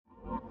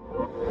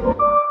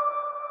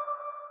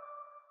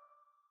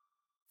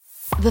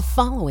The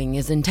following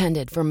is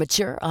intended for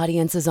mature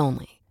audiences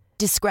only.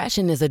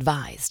 Discretion is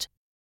advised.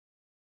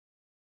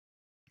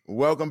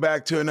 Welcome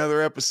back to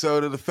another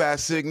episode of The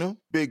Fast Signal.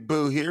 Big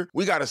Boo here.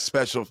 We got a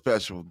special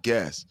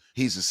guest.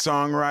 He's a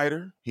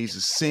songwriter, he's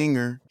a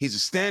singer, he's a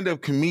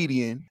stand-up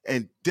comedian,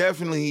 and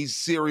definitely he's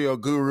serial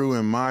guru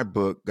in my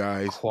book,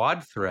 guys.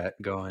 Quad threat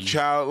going.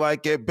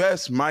 Childlike at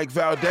best, Mike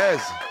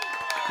Valdes.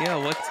 Yo,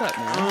 what's up,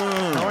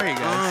 man? How are you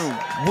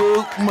guys?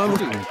 Whoa, mother.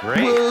 Doing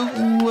great.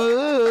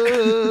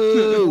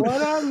 Whoa.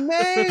 What up,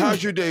 man?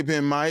 How's your day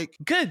been, Mike?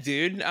 Good,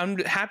 dude. I'm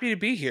happy to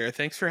be here.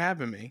 Thanks for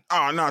having me.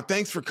 Oh, no,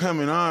 thanks for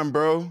coming on,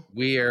 bro.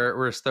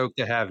 We're stoked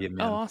to have you,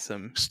 man. Oh,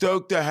 awesome.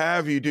 Stoked to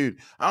have you, dude.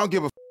 I don't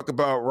give a fuck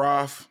about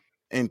Roth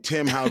and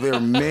Tim, how they're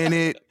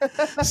minute,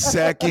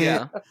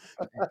 second,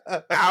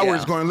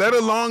 hours going, let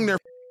alone their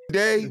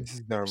day. This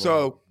is normal.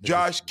 So,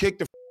 Josh, kick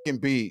the fucking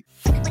beat.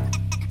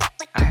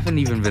 I haven't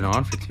even been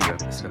on for 2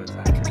 episodes,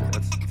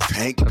 actually.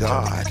 Thank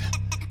God.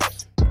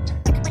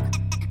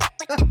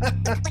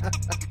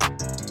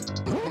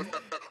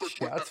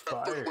 Shots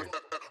fired.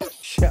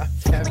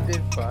 Shots have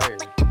been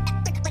fired.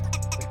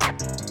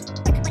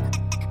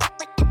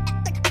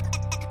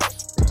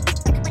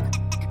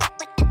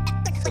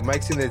 So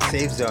Mike's in the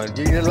safe zone.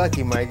 You're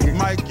lucky, Mike.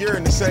 Mike, you're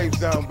in the safe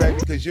zone, baby,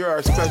 because you're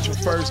our special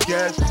first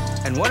guest.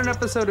 And what an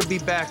episode to be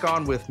back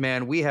on with,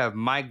 man. We have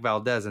Mike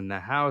Valdes in the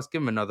house.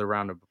 Give him another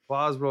round of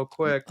applause real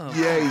quick. Oh,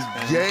 Yay,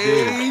 thanks,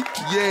 yay,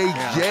 yay,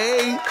 Yeah.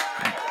 yay.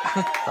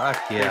 Fuck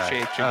yeah.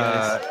 Appreciate you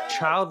guys.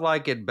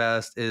 Childlike at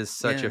Best is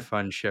such Yeah. a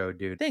fun show,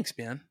 dude. Thanks,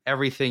 man.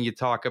 Everything you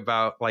talk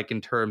about, like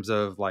in terms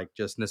of like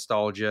just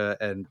nostalgia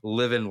and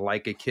living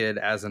like a kid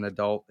as an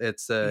adult,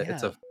 it's a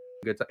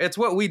good time. It's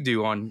what we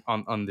do on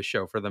the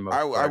show for the most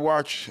I part.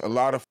 watch a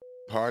lot of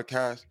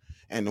podcasts,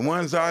 and the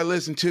ones I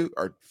listen to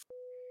are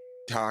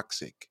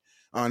toxic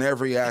on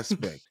every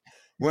aspect.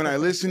 When I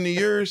listen to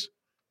yours,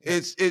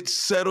 it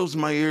settles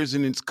my ears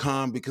and it's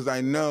calm because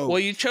I know. Well,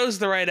 you chose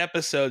the right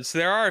episodes.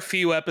 There are a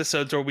few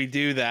episodes where we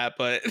do that,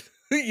 but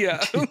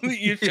yeah,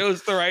 you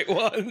chose the right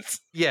ones.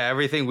 Yeah,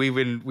 everything we've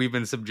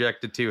been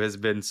subjected to has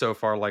been so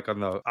far like on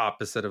the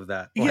opposite of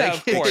that. Yeah,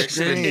 Like, of course.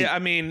 extreme. I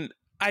mean,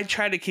 I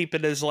try to keep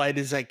it as light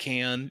as I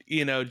can,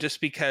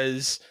 just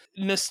because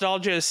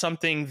nostalgia is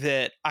something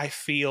that I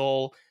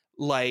feel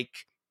like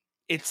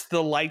it's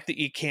the light that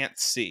you can't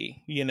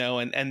see,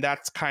 and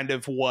that's kind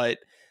of what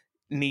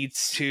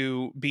needs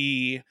to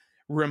be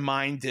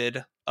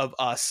reminded of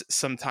us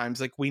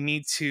sometimes. Like, we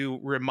need to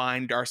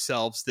remind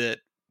ourselves that,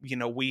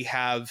 we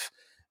have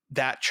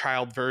that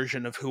child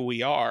version of who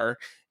we are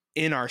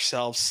in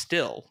ourselves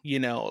still,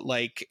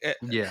 like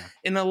yeah.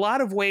 in a lot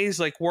of ways,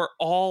 like we're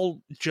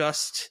all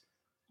just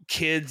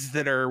kids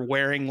that are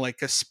wearing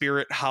like a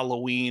Spirit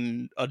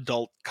Halloween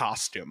adult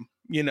costume,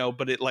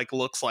 but it like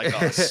looks like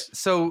us.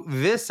 So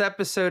this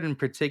episode in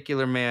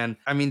particular, man,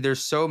 I mean,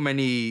 there's so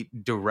many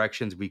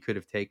directions we could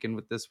have taken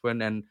with this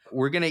one, and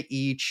we're gonna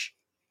each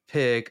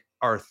pick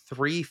our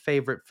 3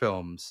 favorite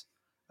films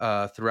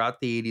throughout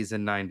the 80s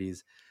and 90s,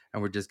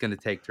 and we're just gonna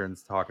take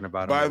turns talking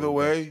about them. By the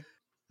way,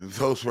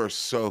 those were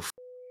so hard.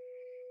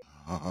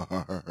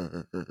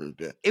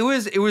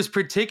 it was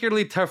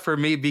particularly tough for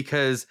me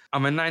because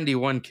I'm a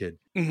 91 kid.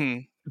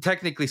 Mm-hmm.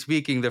 Technically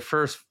speaking, the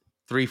first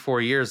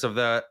 3-4 years of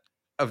that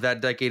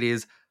decade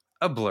is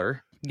a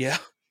blur. Yeah.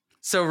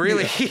 So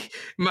really,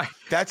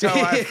 That's how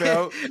I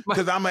felt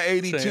because I'm an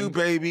 82 Same.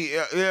 baby.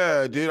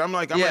 Yeah, dude. I'm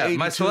an 82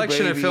 my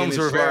selection of baby, films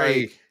and were it's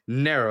very like,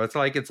 narrow. It's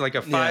like a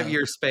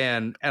 5-year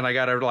span, and I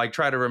gotta like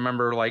try to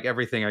remember like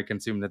everything I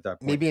consumed at that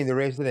point. Me being the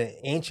race of the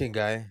ancient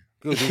guy.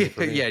 Good easy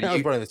for me. Yeah, I was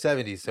you- born in the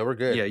 70s, so we're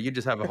good. Yeah, you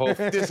just have a whole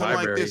this. I'm like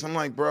library. this. I'm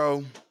like,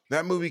 bro,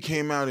 that movie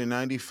came out in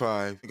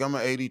 95. Like, I'm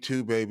an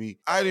 82 baby.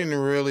 I didn't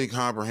really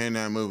comprehend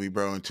that movie,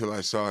 bro, until I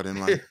saw it in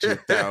like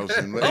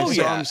 2000. Oh,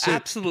 So yeah, I'm sitting-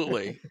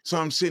 absolutely. So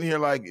I'm sitting here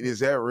like,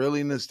 is that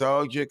really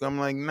nostalgic? I'm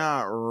like,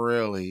 not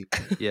really.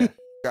 Yeah.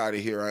 Out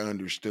of here, I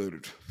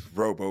understood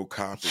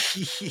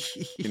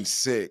RoboCop in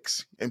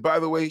 6. And by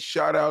the way,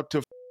 shout out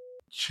to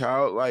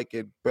Childlike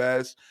at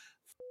Best.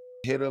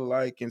 Hit a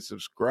like and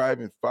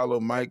subscribe and follow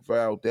Mike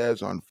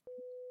Valdes on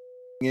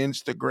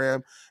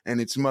Instagram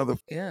and it's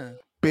Yeah.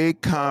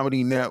 Big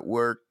Comedy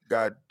Network.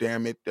 God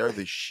damn it, they're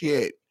the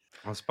shit.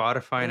 On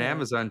Spotify and Yeah.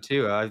 Amazon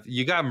too.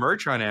 You got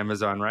merch on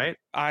Amazon, right?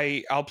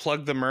 I'll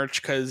plug the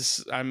merch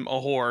because I'm a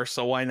whore,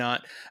 so why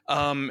not?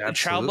 Absolutely.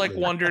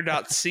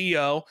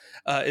 Childlikewonder.co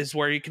is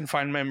where you can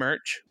find my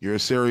merch. You're a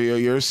serial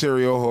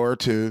whore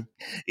too.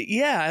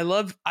 Yeah, I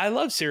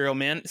love cereal,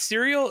 man.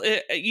 Cereal,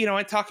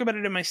 I talk about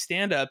it in my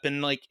stand-up,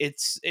 and like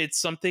it's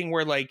something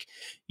where like,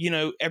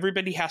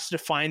 everybody has to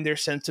find their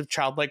sense of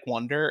childlike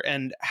wonder,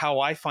 and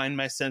how I find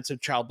my sense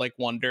of childlike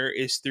wonder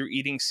is through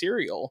eating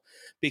cereal,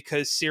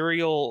 because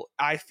cereal,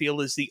 I feel,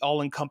 is the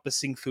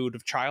all-encompassing food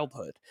of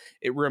childhood.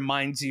 It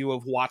reminds you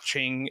of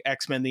watching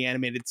X-Men the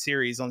animated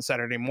series on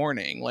Saturday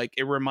morning. Like,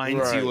 it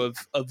reminds you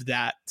of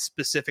that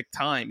specific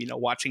time,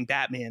 watching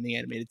Batman the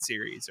animated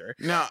series, or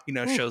Now,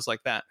 shows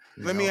like that.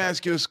 let me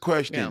ask you this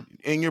question.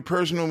 Yeah. In your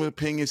personal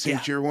opinion,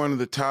 since you're one of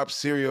the top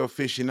cereal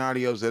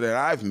aficionados that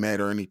I've met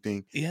or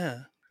anything,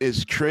 Yeah.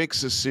 Is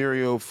Trix a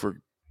cereal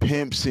for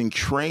pimps in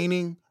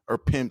training or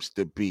pimps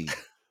to be?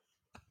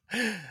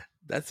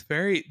 That's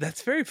very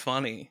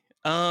funny.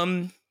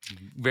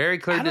 Very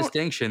clear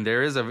distinction.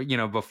 There is a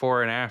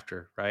before and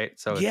after, right?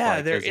 So it's yeah,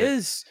 like, there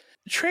is.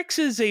 Trix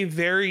is a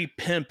very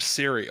pimp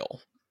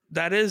cereal.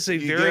 That is a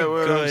You very get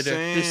what I'm good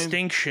saying?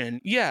 distinction.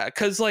 Yeah,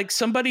 because like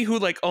somebody who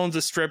like owns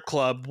a strip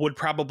club would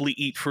probably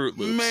eat Fruit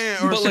Loops,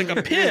 Man, or but like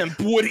a pimp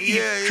would eat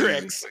Yeah,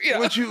 Trix. Yeah.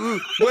 What you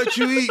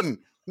eating?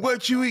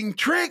 What you eating?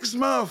 Tricks,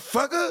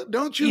 motherfucker?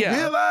 Don't you Yeah.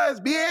 realize,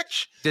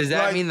 bitch? Does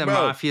that Like, mean the bro,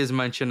 mafia's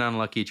munching on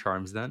Lucky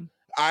Charms then?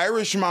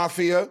 Irish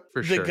mafia?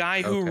 For The sure.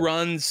 guy who Okay.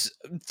 runs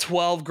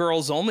 12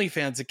 Girls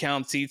OnlyFans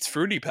accounts eats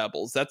Fruity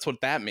Pebbles. That's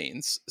what that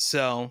means.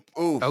 So,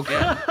 Ooh. Okay.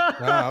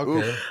 Ah,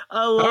 okay.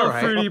 I love All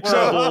right. Fruity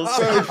Pebbles.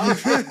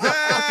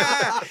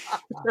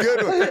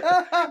 Good one.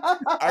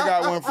 I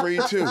got one for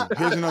you too.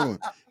 Here's another one.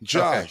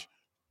 Josh,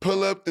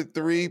 pull up the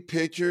 3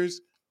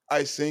 pictures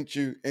I sent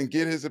you and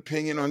get his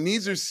opinion on.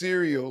 These are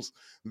cereals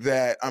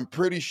that I'm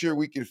pretty sure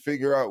we can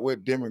figure out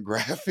what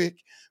demographic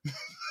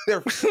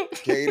they're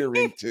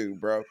catering to,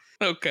 bro.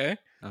 Okay.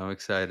 I'm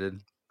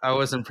excited. I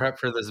wasn't prepped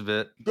for this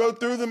bit. Go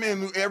through them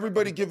and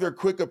everybody give their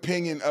quick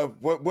opinion of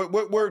what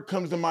word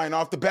comes to mind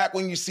off the bat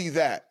when you see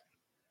that.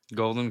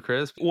 Golden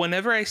Crisp.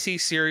 Whenever I see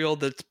cereal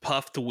that's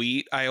puffed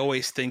wheat, I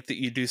always think that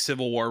you do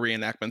Civil War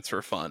reenactments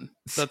for fun.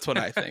 That's what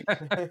I think.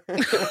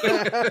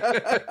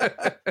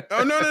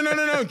 Oh,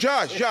 no.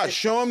 Josh,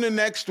 show him the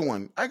next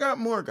one. I got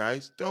more,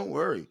 guys. Don't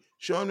worry.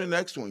 Show him the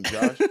next one,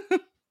 Josh.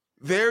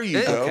 There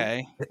you go.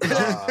 Okay.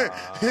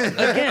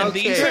 Again,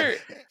 these are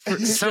For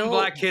some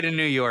black kid in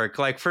New York,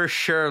 like for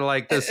sure,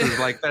 like this is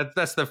like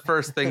that's the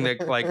first thing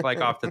that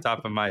like off the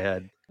top of my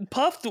head.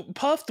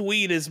 puffed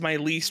wheat is my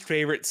least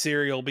favorite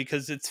cereal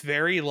because it's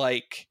very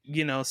like,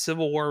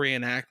 Civil War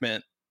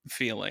reenactment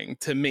feeling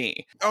to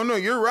me. Oh, no,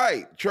 you're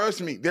right.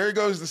 Trust me. There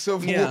goes the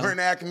Civil Yeah. War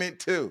enactment,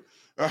 too.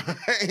 All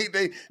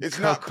right? It's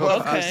not Coco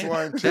Puff Okay. this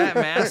one, too. That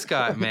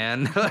mascot,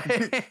 man.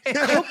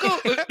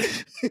 Coco,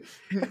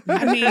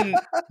 I mean,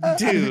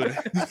 dude,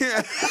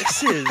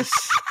 this is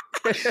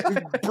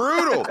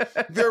Brutal.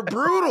 They're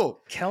brutal.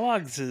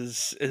 Kellogg's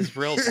is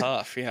real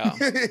tough. Yeah.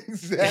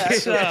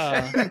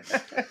 Exactly.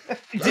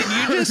 Did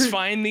you just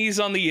find these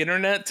on the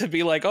internet to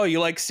be like, oh, you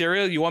like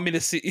cereal? You want me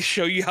to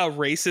show you how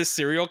racist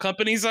cereal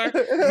companies are?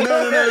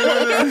 No.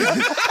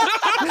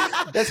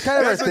 That's kind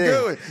of That's our a thing.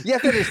 good one. You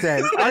have to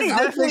understand. Our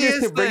definitely thing is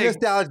his to bring thing.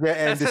 nostalgia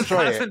and That's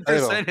destroy it.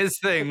 1,000% his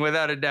thing,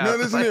 without a doubt. No,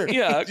 listen here.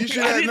 Yeah, You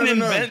should I have, didn't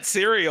no. invent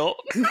cereal.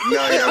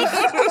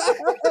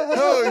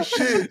 Oh,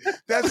 shit.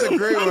 That's a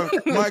great one.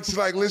 Mike's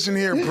like, listen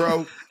here,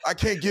 bro. I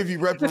can't give you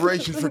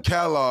reparations for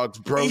Kellogg's,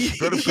 bro. You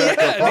better back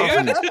up off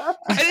Yeah, me. dude.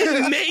 I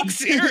didn't make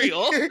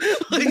cereal.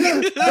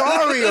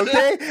 Sorry,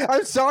 okay?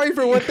 I'm sorry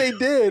for what they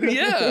did.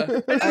 Yeah.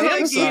 I am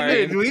like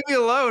sorry. Eden. Leave me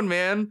alone,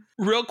 man.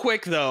 Real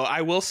quick though,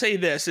 I will say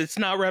this. It's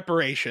not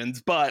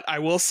reparations, but I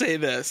will say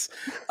this.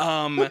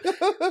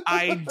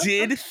 I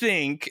did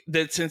think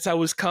that since I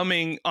was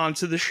coming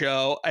onto the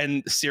show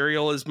and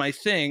cereal is my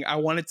thing, I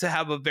wanted to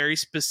have a very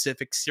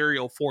specific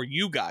cereal for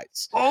you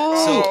guys.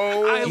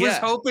 Oh, I was yeah.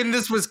 hoping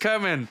this was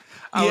coming.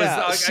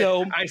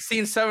 I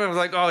seen some. I was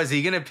like, oh, is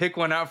he gonna pick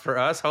one out for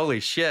us?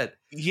 Holy shit!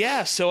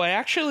 Yeah, so I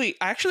actually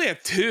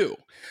have 2.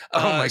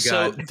 Oh my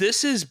So God.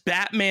 this is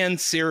Batman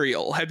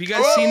cereal. Have you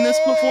guys seen this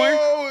before?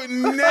 Oh,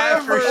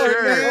 never. For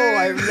sure. man. No,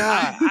 I'm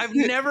not. I've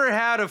never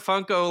had a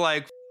Funko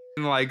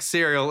like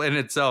cereal in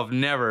itself.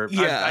 Never.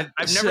 Yeah,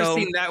 I've never so-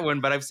 seen that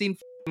one, but I've seen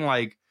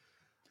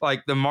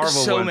like the Marvel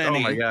So ones. many.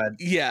 Oh my God.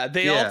 Yeah,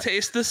 they Yeah. all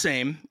taste the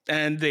same,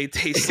 and they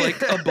taste like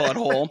a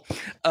butthole.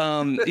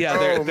 Yeah,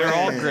 Oh, they're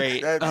all man.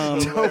 great.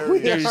 That's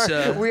hilarious.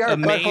 There's We are a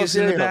butthole maze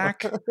in the cereal.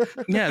 back.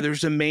 Yeah,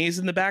 there's a maze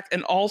in the back,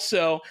 and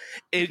also,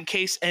 in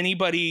case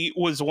anybody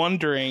was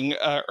wondering,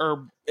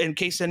 or in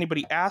case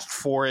anybody asked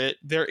for it,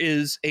 there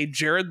is a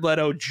Jared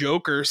Leto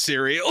Joker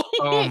cereal.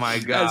 Oh my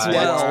God. As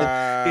well. Wow.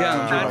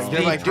 Yeah, That's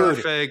You're the like, dude,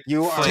 perfect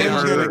you are-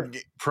 Tim's flavor gonna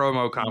get-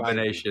 promo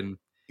combination.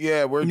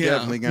 Yeah, we're Yeah.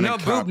 definitely gonna. No,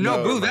 cop boo,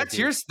 no, those.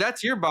 boo.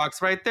 That's your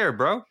box right there,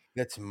 bro.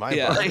 That's my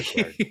Yeah. box.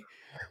 Like,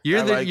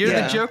 you're I the like you're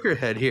that. the Joker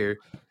head here.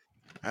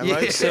 I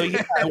like Yeah. So that.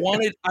 yeah,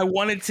 I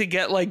wanted to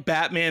get like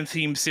Batman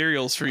themed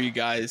cereals for you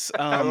guys.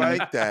 I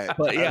like that.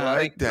 But yeah, I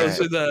like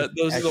that.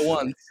 those are the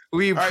ones.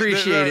 We right,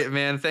 appreciate that- it,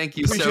 man. Thank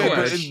you so Appreciate it.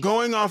 much.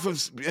 Going off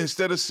of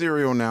instead of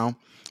cereal now,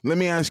 let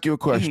me ask you a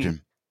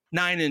question.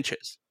 9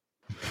 inches.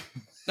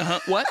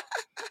 What?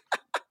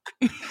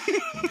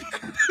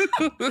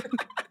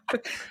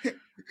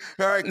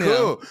 All right,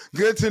 cool.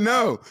 Good to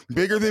know.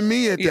 Bigger than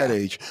me at that Yeah.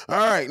 age. All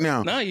right,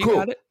 now. No, you cool.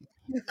 got it.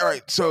 All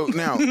right, so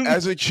now,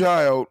 as a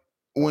child,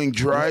 when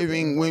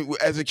driving,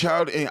 as a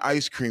child in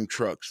ice cream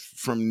trucks,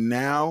 from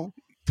now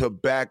to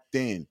back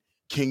then,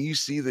 can you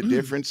see the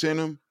difference in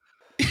them?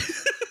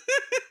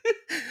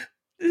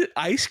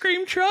 Ice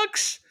cream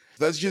trucks?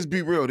 Let's just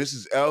be real. This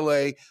is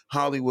L.A.,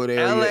 Hollywood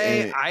area. LA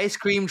and ice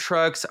cream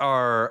trucks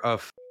are a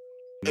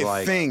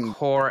A thing.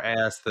 core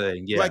ass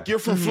thing. Yeah. Like you're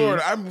from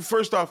Florida.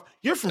 First off,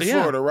 you're from Yeah.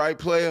 Florida, right,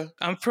 player?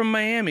 I'm from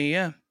Miami,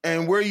 yeah.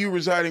 And where are you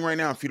residing right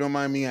now, if you don't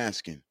mind me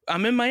asking?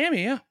 I'm in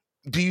Miami, yeah.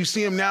 Do you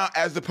see him now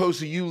as opposed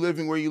to you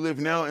living where you live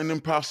now and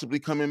then possibly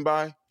coming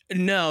by?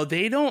 No,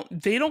 they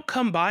don't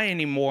come by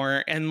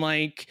anymore, and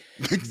like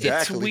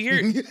Exactly.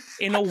 it's weird.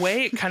 In a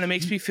way, it kind of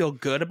makes me feel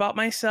good about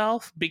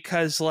myself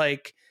because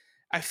like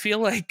I feel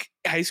like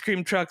ice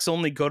cream trucks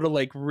only go to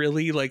like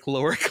really like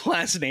lower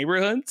class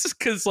neighborhoods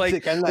because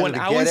like when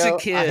I was a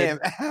kid, I am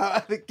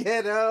out of the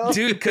ghetto,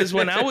 dude, because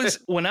when I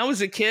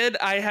was a kid,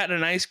 I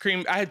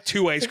had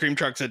two ice cream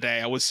trucks a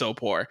day. I was so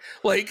poor.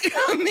 Like,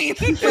 I mean,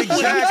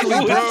 Exactly,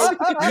 bro. No,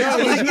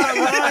 he's not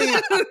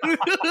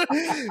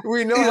lying.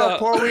 We know how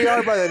poor we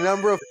are by the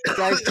number of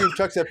ice cream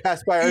trucks that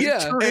pass by our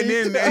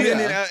street.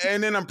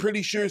 And then I'm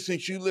pretty sure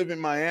since you live in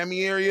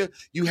Miami area,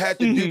 you had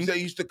the dudes that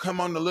used to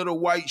come on the little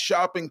white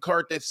shopping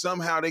cart that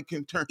somehow they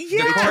can turn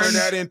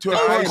that into an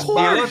ice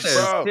box,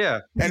 bro.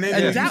 Yeah. And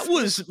then that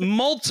was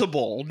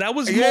multiple. There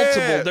was a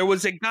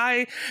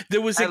guy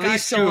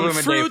selling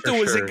fruit. There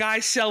was a guy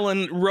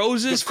selling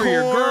roses for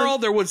your girl.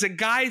 There was a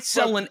guy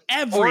selling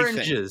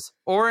everything.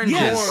 Oranges.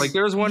 Yes. Like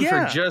there was one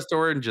for just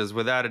oranges,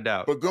 without a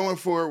doubt. But going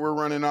forward, we're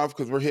running off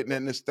because we're hitting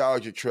that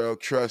nostalgia trail.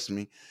 Trust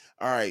me.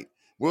 All right.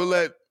 We'll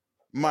let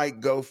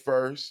Mike go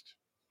first,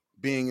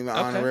 being the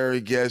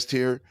honorary guest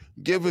here.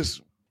 Give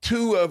us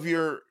two of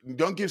your,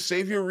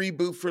 save your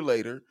reboot for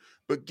later,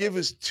 but give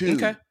us two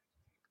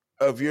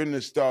of your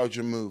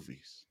nostalgia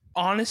movies.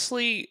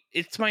 Honestly,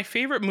 it's my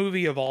favorite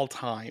movie of all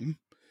time.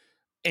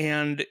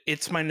 And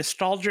it's my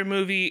nostalgia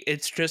movie.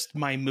 It's just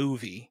my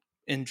movie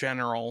in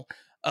general.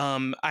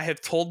 I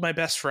have told my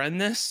best friend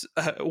this,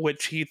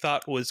 which he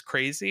thought was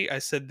crazy. I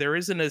said, there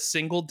isn't a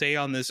single day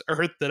on this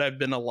earth that I've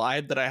been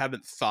alive that I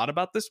haven't thought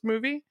about this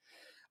movie.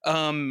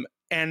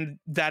 And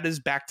that is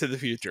Back to the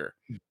Future.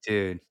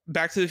 Dude.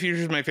 Back to the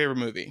Future is my favorite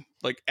movie,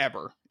 like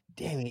ever.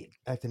 Damn it.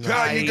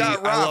 God, you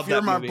got Ralph.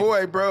 You're my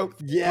boy, bro.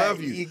 Yeah.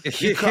 Love you.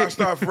 You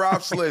crossed off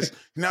Ralph's list.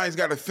 Now he's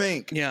got to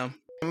think. Yeah.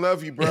 I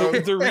love you, bro.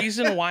 The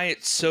reason why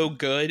it's so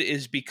good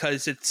is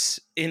because it's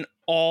in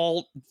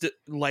all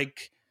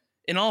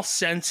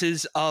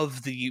senses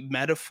of the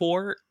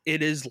metaphor,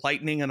 it is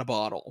lightning in a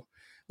bottle.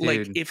 Dude.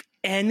 Like if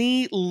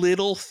any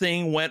little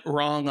thing went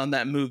wrong on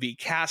that movie,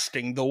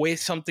 casting, the way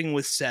something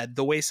was said,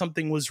 the way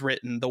something was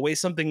written, the way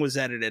something was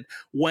edited,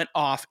 went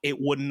off,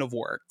 it wouldn't have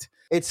worked.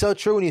 It's so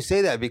true when you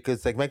say that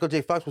because like Michael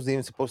J. Fox wasn't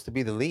even supposed to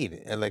be the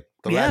lead, and like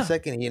the last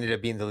second he ended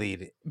up being the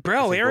lead.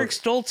 Bro, Eric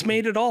Stoltz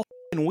made it all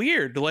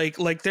weird.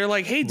 Like they're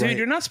like, hey dude,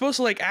 you're not supposed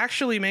to like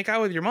actually make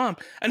out with your mom,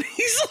 and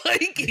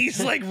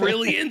he's like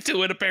really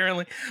into it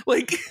apparently.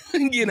 Like,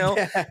 you know,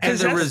 and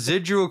the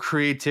residual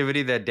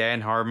creativity that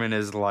Dan Harmon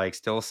is like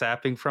still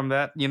sapping from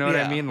that. You know what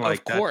I mean?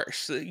 Like, of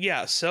course,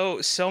 yeah. So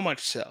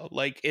much so.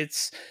 Like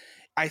it's,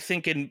 I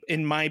think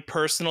in my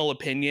personal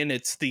opinion,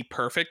 it's the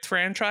perfect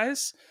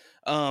franchise.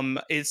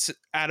 It's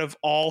out of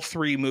all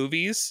three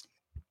movies.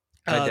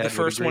 The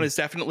first one is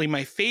definitely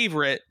my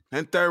favorite.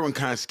 And third one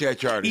kind of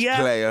sketch artist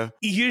player.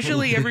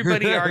 Usually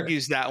everybody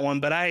argues that one,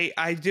 but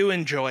I do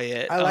enjoy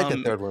it. I like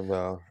the third one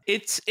though.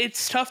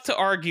 It's tough to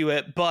argue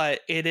it,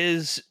 but it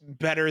is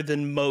better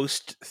than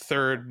most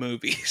third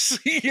movies.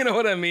 You know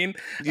what I mean?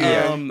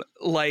 Yeah.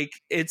 Like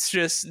it's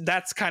just,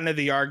 that's kind of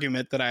the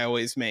argument that I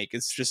always make.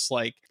 It's just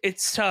like,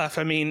 it's tough.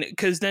 I mean,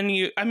 because then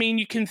you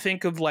can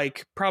think of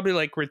like probably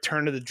like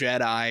Return of the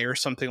Jedi or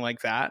something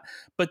like that,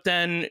 but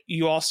then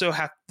you also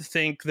have to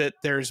think that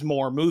there's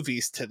more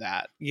movies to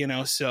that, you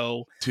know.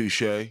 So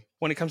touche.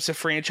 When it comes to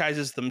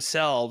franchises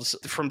themselves,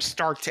 from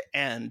start to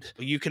end,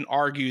 you can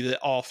argue that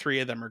all three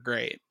of them are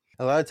great.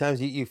 A lot of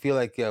times you feel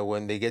like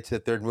when they get to the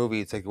third movie,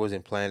 it's like it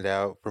wasn't planned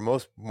out for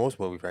most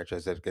movie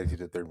franchises that get to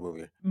the third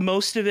movie.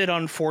 Most of it,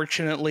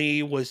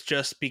 unfortunately, was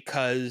just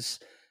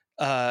because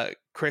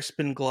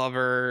Crispin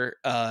Glover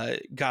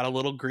got a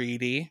little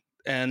greedy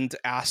and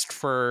asked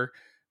for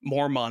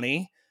more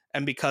money.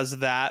 And because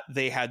of that,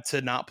 they had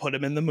to not put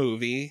him in the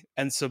movie.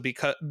 And so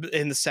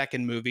in the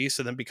second movie,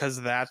 so then because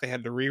of that, they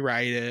had to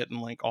rewrite it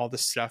and like all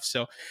this stuff.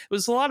 So it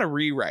was a lot of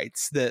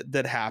rewrites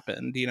that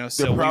happened, you know.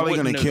 So they're probably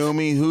going to kill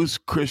me. Who's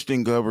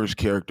Crispin Glover's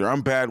character?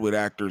 I'm bad with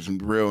actors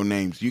and real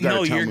names. You got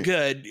to tell me. No,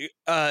 you're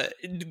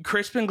good.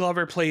 Crispin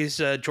Glover plays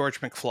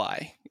George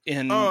McFly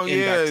in Back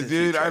to the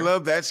Future. I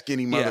love that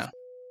skinny mother.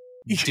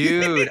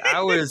 Dude,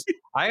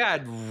 I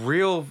got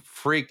real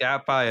freaked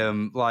out by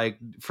him, like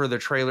for the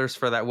trailers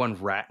for that one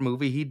rat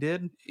movie he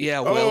did.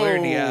 Yeah,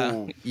 Willard.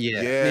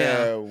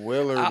 Yeah,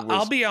 Willard.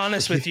 I'll be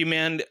honest with you,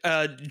 man.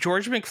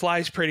 George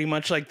McFly's pretty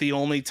much like the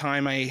only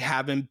time I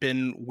haven't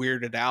been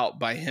weirded out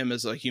by him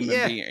as a human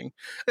being.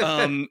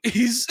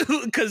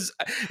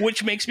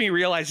 Which makes me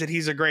realize that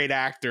he's a great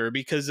actor.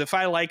 Because if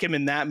I like him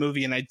in that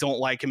movie and I don't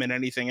like him in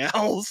anything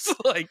else,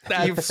 like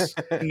that,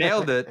 you've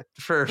nailed it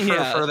for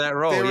that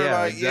role. They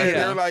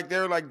were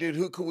like, dude,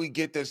 who could we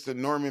get that's the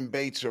Norman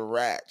Bates or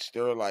Rats?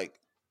 They were like,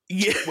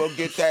 we'll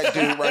get that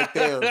dude right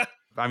there.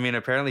 I mean,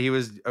 apparently he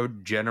was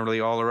generally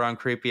all around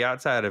creepy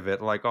outside of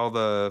it. Like all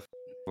the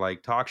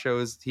like talk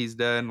shows he's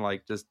done.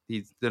 Like just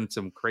he's done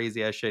some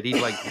crazy ass shit. He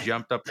like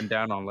jumped up and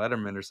down on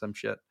Letterman or some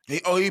shit.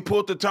 He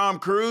pulled the Tom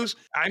Cruise.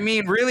 I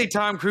mean, really,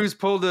 Tom Cruise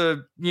pulled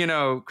a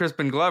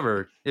Crispin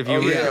Glover. If you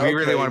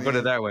really want to put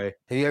it that way.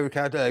 Have you ever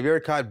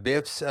caught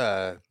Biff's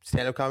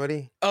stand-up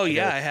comedy? Oh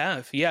yeah, I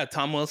have. Yeah,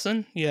 Tom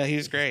Wilson. Yeah,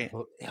 he's great.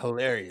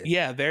 Hilarious.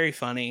 Yeah, very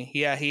funny.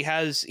 Yeah,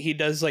 he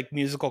does like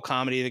musical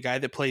comedy. The guy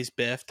that plays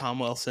Biff, Tom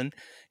Wilson,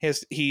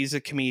 he's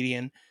a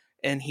comedian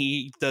and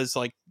he does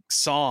like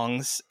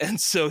songs,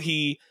 and so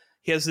he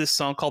has this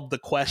song called "The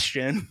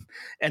Question,"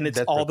 and it's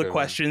all the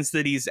questions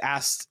that he's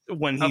asked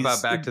when he's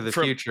about Back to the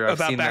Future. I've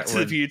about seen Back that to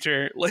the one.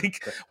 Future.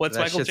 Like, what's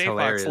That Michael shit's J. Fox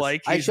hilarious.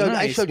 like? I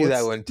showed you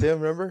that one, Tim.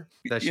 Remember?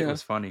 That shit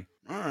was funny.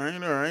 All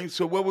right.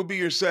 So what would be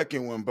your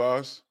second one,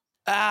 boss?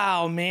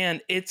 Oh man,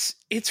 it's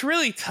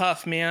really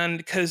tough, man,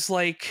 because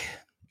like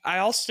I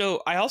also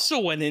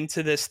went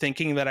into this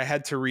thinking that I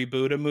had to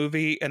reboot a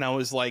movie, and I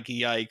was like,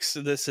 yikes,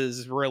 this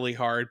is really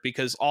hard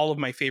because all of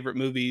my favorite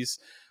movies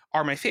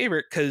are my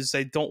favorite because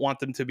I don't want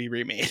them to be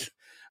remade.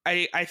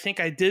 I think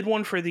I did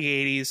one for the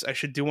 80s. I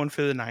should do one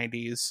for the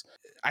 90s.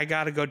 I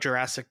gotta go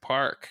Jurassic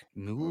Park.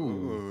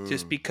 Ooh.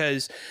 Just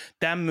because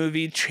that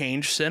movie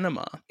changed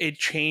cinema. It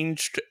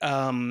changed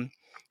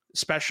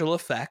special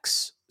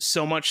effects,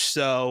 so much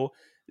so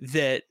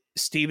that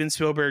Steven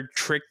Spielberg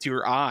tricked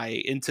your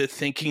eye into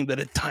thinking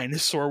that a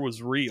dinosaur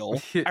was real.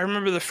 I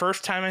remember the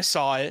first time I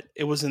saw it,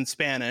 it was in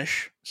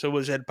Spanish. So it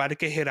was El Parque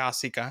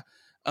Jurásica.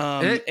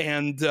 Yep.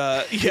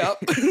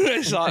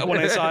 I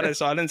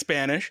saw it in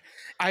Spanish.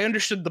 I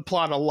understood the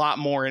plot a lot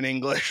more in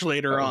English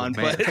later on,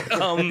 man.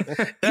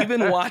 but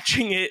even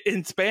watching it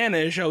in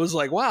Spanish, I was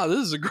like, wow, this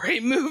is a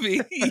great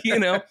movie.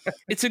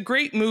 It's a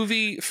great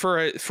movie for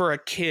a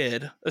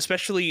kid,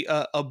 especially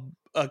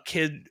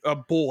a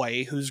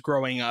boy who's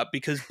growing up,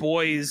 because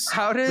boys,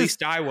 at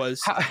least I was.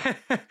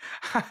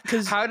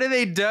 How do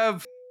they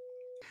dub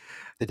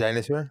The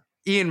dinosaur?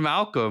 Ian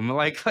Malcolm?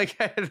 Like how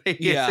do they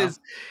get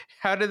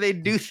how do they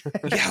do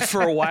that? Yeah,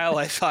 for a while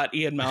I thought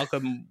Ian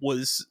Malcolm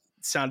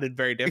sounded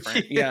very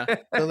different. Yeah.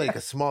 So like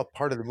a small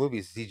part of the movie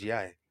is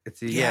CGI.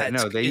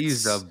 They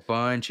used a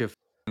bunch of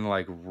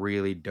like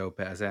really dope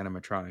ass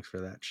animatronics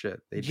for that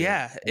shit.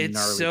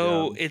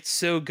 It's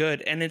so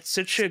good, and it's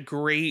such a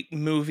great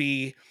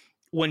movie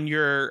when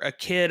you're a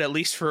kid, at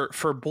least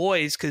for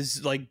boys,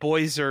 because like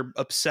boys are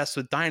obsessed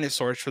with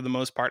dinosaurs for the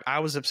most part. I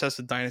was obsessed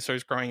with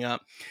dinosaurs growing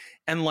up.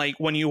 And like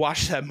when you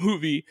watch that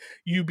movie,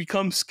 you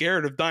become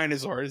scared of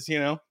dinosaurs,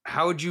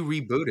 How would you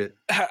reboot it?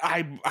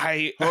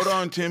 I Hold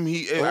on, Tim.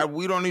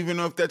 We don't even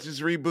know if that's his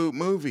reboot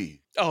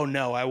movie. Oh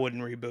no, I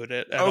wouldn't reboot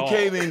it at all.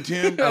 Okay then,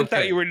 Tim. I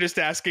thought you were just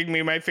asking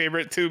me my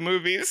favorite two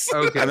movies.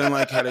 Okay. I didn't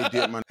like how they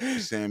did my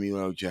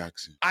Samuel L.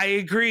 Jackson. I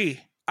agree.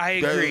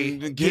 Get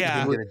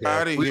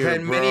out of We've here,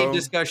 had many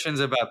discussions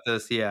about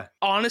this. Yeah.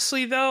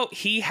 Honestly, though,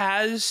 he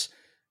has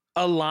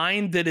a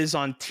line that is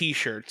on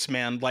T-shirts,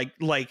 man.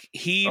 Like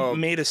he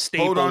made a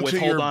staple hold on with to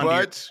 "Hold your on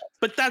butt." to your,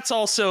 but that's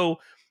also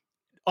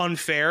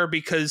unfair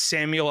because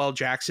Samuel L.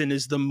 Jackson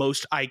is the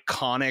most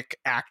iconic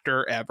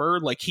actor ever.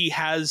 Like he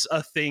has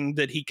a thing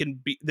that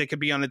could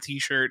be on a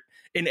T-shirt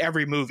in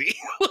every movie.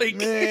 Like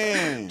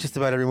Man. Just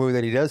about every movie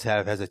that he does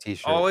have has a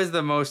T-shirt. Always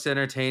the most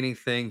entertaining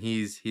thing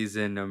he's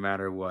in, no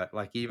matter what.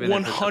 Like even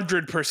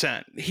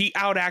 100%. He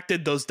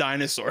outacted those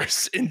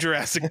dinosaurs in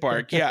Jurassic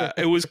Park. Yeah,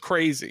 it was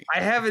crazy. I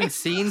haven't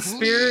seen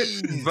Spirit,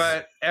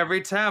 but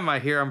every time I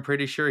hear, I'm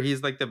pretty sure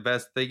he's like the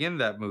best thing in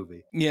that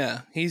movie.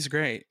 Yeah, he's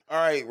great. All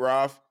right,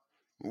 Ralph.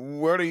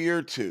 What are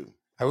your two?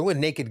 I went with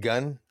Naked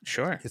Gun.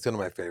 Sure. It's one of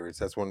my favorites.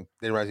 That's one.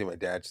 It reminds me of my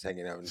dad just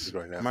hanging out and just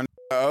growing up. My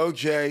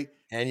OJ.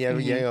 And you have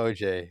a young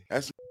OJ.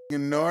 That's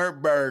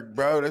Nordberg,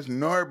 bro. That's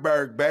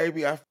Nordberg,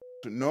 baby. I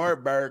with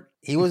Nordberg.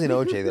 He wasn't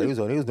OJ though. He was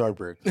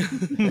Nordberg.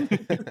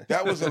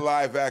 That was a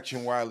live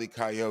action Wile E.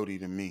 Coyote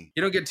to me.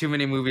 You don't get too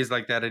many movies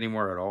like that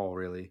anymore at all,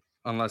 really,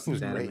 unless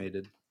it's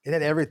animated. It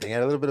had everything. It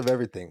had a little bit of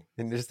everything,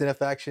 and just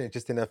enough action, and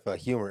just enough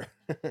humor.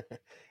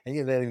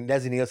 And then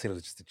Leslie Nielsen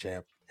was just a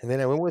champ. And then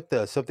I went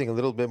with something a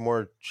little bit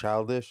more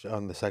childish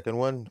on the second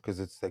one because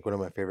it's like one of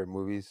my favorite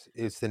movies.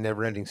 It's The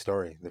Never-Ending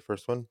Story, the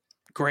first one.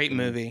 Great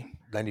movie.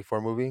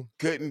 94 movie.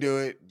 Couldn't do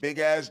it. Big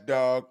ass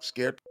dog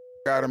scared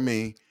the out of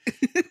me.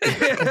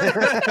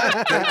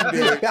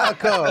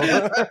 Falco.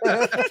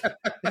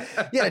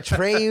 You had to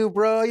train you,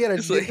 bro. It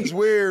was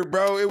weird,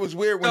 bro. It was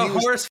weird when the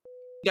horse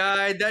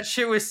died. That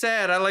shit was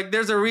sad.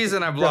 There's a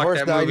reason I blocked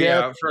that died, movie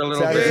out for a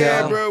little bit.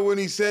 Yeah, bro. When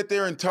he sat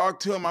there and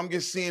talked to him, I'm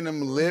just seeing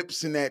them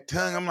lips and that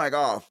tongue. I'm like,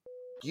 oh,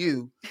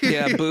 you.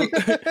 Yeah,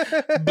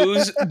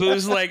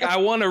 Boo's like, I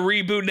want to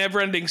reboot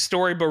Neverending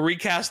Story, but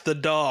recast the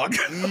dog.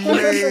 Man,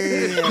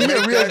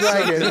 make real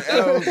that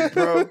something else,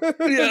 bro.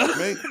 Yeah.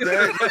 Make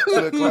that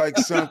look like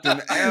something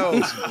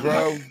else,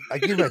 bro. I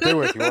give you right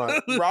there if you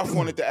want. Ralph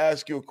wanted to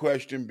ask you a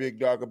question, Big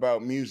Dog,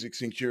 about music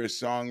since you're a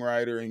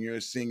songwriter and you're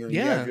a singer and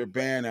you have your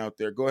band out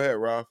there. Go ahead,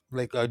 Ralph.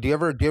 Like, do you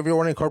ever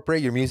want to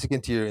incorporate your music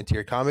into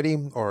your comedy,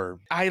 or?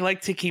 I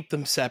like to keep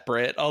them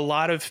separate. A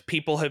lot of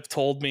people have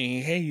told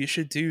me, hey, you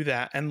should do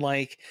that. And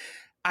like,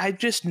 I've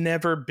just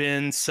never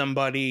been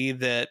somebody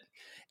that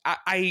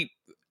I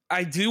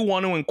I do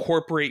want to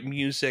incorporate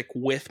music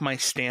with my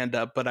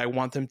stand-up, but I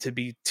want them to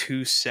be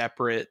two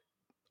separate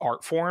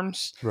art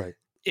forms. Right.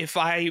 If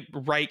I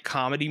write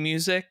comedy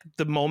music,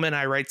 the moment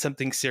I write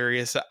something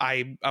serious,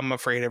 I'm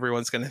afraid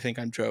everyone's going to think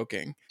I'm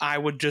joking. I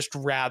would just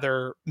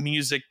rather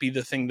music be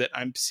the thing that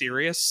I'm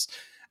serious,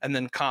 and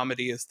then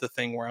comedy is the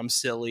thing where I'm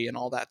silly and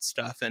all that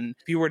stuff. And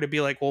if you were to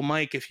be like, well,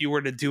 Mike, if you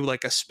were to do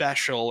like a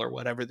special or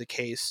whatever the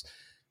case,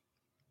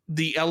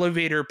 the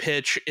elevator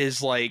pitch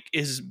is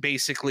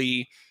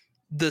basically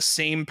the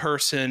same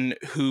person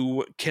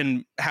who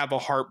can have a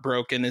heart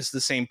broken is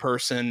the same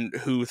person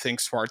who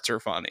thinks farts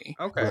are funny.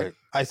 Okay. Right.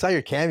 I saw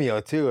your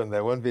cameo too in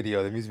that one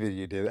video, the music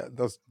video you did.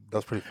 That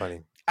was pretty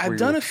funny. I've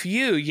done a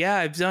few. Yeah,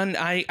 I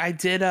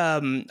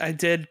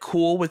did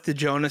Cool with the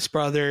Jonas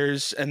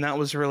Brothers, and that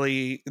was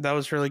really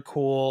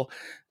cool.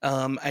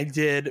 I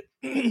did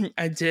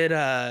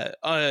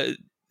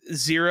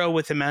Zero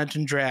with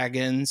Imagine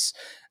Dragons.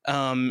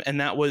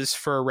 And that was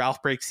for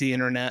Ralph Breaks the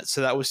Internet,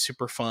 so that was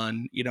super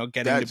fun,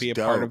 getting to be a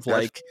part of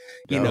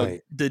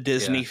the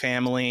Disney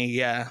family.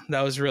 Yeah,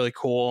 that was really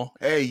cool.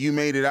 Hey, you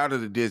made it out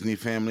of the Disney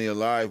family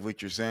alive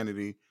with your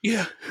sanity.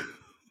 Yeah.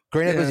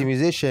 Growing up as a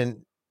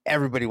musician,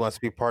 everybody wants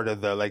to be part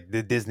of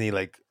the Disney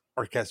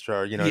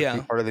orchestra, be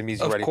part of the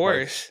music writing. Of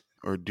course. Part.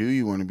 Or do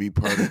you want to be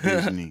part of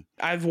Disney?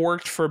 I've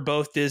worked for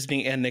both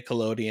Disney and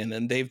Nickelodeon,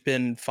 and they've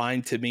been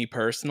fine to me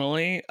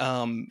personally.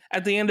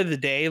 At the end of the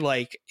day,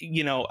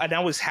 and I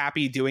was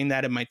happy doing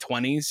that in my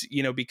 20s,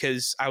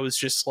 because I was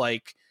just I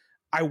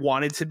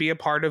wanted to be a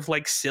part of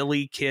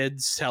silly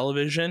kids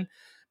television.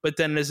 But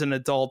then as an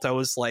adult, I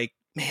was like,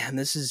 man,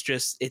 this is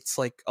it's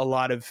a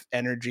lot of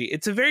energy.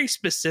 It's a very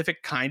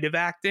specific kind of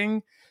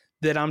acting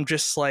that I'm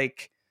just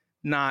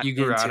not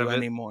into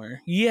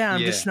anymore. Yeah,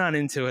 I'm just not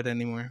into it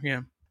anymore.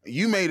 Yeah.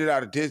 You made it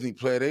out of Disney,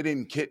 player. They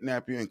didn't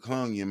kidnap you and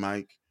clone you,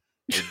 Mike.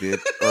 Or did?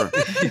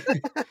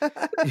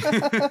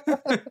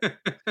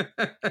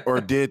 Or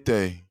did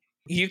they?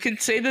 You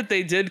could say that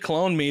they did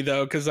clone me,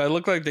 though, because I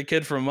look like the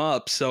kid from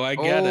Up, so I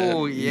get it.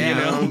 Oh,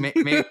 yeah.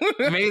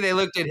 Maybe they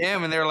looked at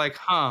him and they were like,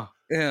 huh.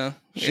 Yeah.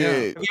 Shit.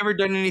 Yeah. Have you ever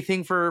done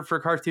anything for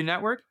Cartoon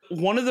Network?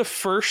 One of the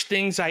first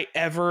things I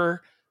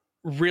ever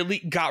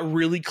got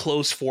really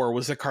close for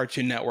was the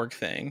Cartoon Network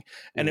thing,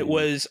 and it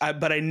was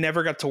but I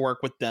never got to work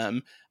with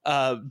them,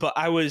 but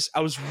I was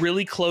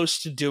really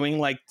close to doing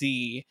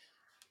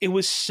it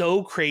was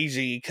so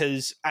crazy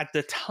because at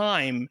the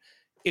time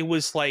it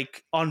was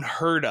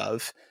unheard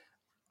of,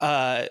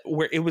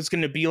 where it was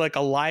going to be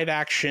a live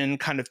action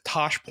kind of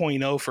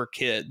Tosh.0 for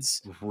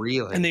kids.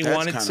 Really? And they That's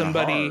wanted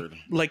somebody hard.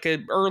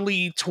 an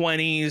early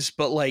 20s,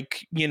 but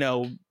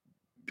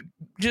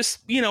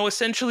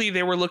essentially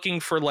they were looking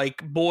for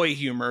boy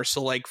humor,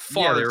 so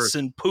farts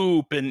and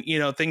poop and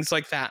things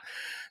like that.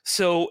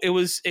 So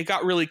it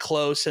got really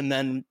close, and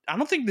then I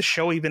don't think the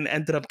show even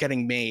ended up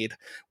getting made,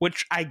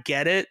 which I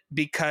get it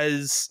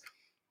because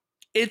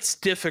it's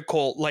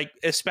difficult,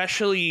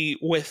 especially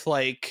with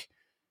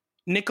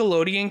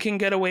Nickelodeon can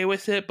get away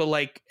with it,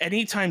 but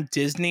anytime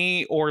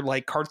Disney or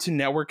Cartoon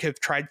Network have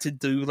tried to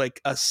do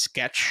a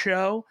sketch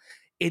show,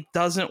 it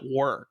doesn't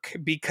work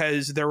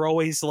because they're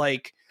always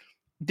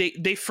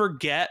they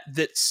forget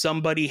that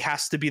somebody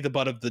has to be the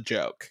butt of the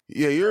joke.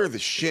 Yeah, you're the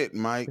shit,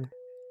 Mike.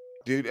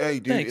 Dude, hey,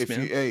 dude, Thanks,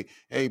 man.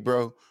 hey,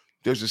 bro,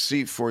 there's a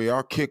seat for you.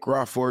 I'll kick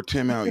Roth or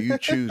Tim out. You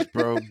choose,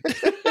 bro.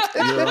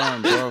 You're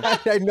on, bro.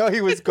 I know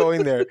he was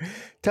going there.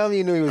 Tell me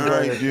you knew he was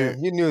going there.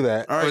 You knew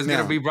that. All right, It was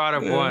going to be brought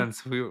up Yeah.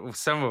 once.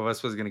 Some of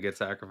us was going to get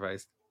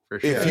sacrificed for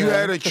sure. If you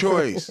had a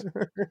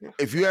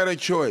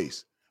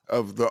choice,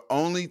 of the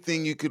only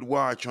thing you could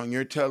watch on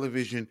your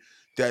television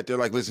that they're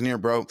like, listen here,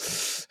 bro.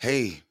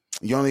 Hey,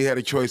 you only had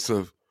a choice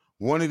of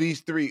one of these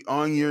three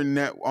on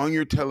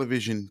your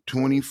television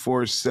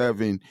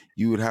 24/7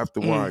 you would have to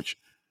watch.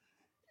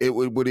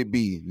 Would it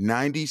be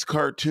 90s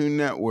Cartoon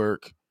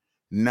Network,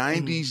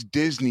 90s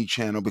Disney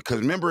Channel? Because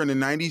remember in the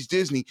 90s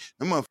Disney,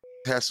 them motherfuckers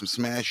had some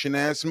smashing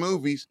ass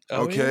movies,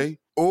 okay?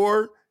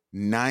 Or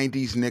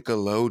 90s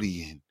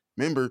Nickelodeon.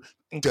 Remember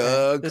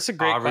Doug? That's a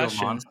great Real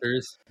question.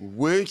 Monsters.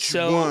 Which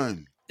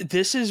one?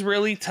 This is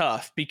really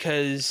tough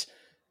because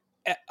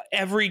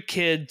every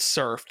kid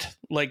surfed.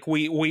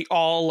 We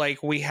all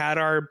we had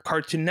our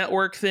Cartoon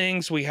Network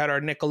things, we had our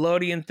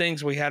Nickelodeon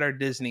things, we had our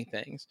Disney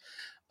things.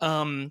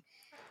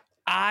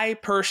 I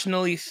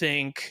personally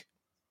think,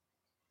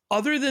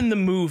 other than the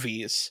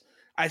movies,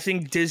 I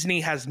think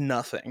Disney has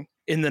nothing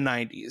in the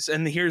 90s,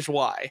 and here's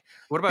why.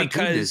 What about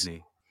Because-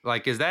 Disney?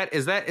 Is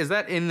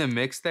that in the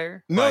mix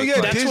there? No,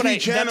 that's Disney what I-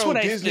 Channel, that's what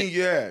I Disney, think.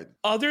 yeah.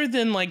 Other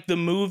than the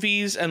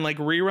movies and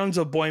reruns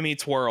of Boy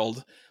Meets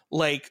World,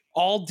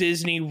 all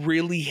Disney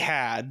really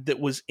had that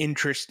was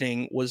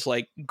interesting was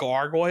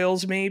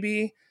Gargoyles,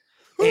 maybe.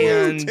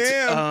 And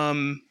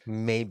Tim.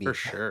 Maybe. For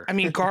sure. I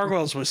mean,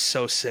 Gargoyles was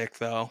so sick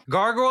though.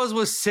 Gargoyles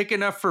was sick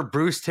enough for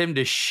Bruce Timm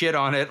to shit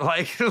on it,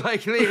 like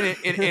in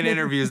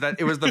interviews. That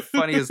it was the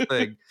funniest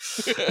thing.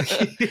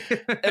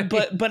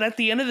 but at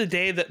the end of the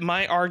day, that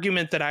my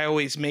argument that I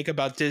always make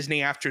about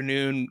Disney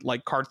afternoon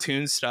like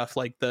cartoon stuff,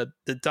 like the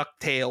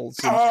DuckTales.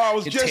 Oh, I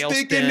was just Tailspin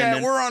thinking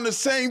that we're on the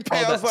same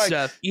page. I was like,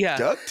 stuff. Yeah,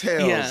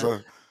 DuckTales. Yeah.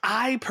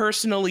 I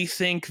personally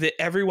think that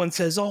everyone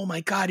says, "Oh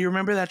my God, you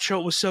remember that show?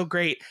 It was so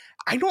great."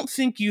 I don't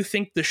think you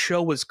think the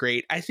show was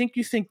great. I think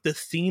you think the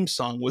theme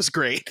song was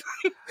great.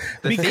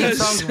 The theme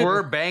songs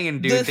were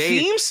banging, dude. The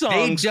theme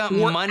songs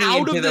were money out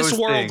into of this those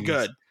world things.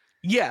 good.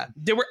 Yeah,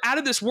 they were out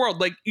of this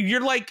world. Like,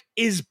 you're like,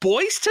 is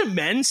Boys to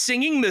Men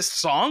singing this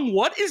song?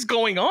 What is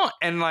going on?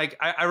 And like,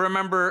 I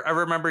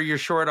remember you're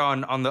short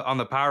on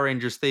the Power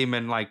Rangers theme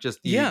and like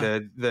just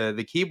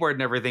the keyboard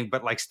and everything.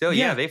 But like, still,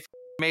 they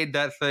made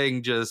that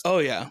thing just. Oh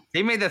yeah,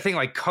 they made that thing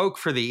like Coke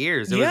for the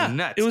ears. It was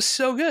nuts. It was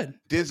so good.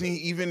 Disney,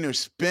 even their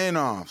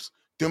spin-offs,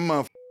 them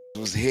motherfuckers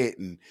was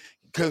hitting.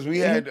 Because we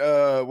had,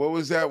 what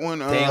was that one?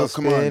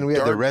 Come on. We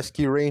had the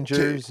Rescue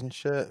Rangers and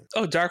shit.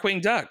 Oh,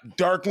 Darkwing Duck.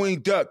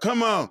 Darkwing Duck.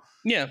 Come on.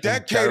 Yeah.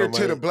 That catered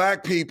to the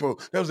black people.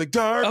 That was like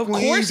Darkwing Duck. Of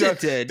course it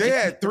did. They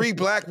had 3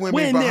 black women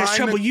when behind there's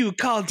trouble, them. you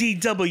call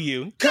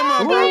DW. Come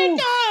on, bro.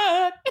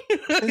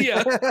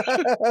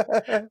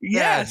 Yeah.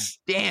 Yes.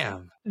 God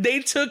damn. They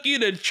took you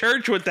to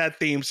church with that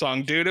theme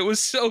song, dude. It was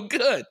so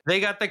good. They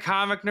got the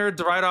comic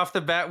nerds right off the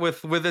bat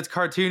with its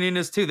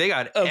cartooniness too. They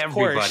got Of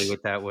everybody course.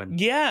 with that one.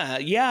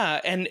 Yeah,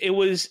 and it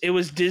was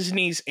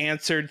Disney's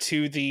answer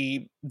to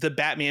the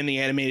Batman the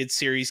Animated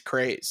Series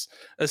craze,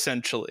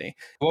 essentially.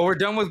 Well, we're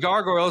done with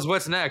Gargoyles.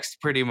 What's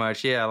next? Pretty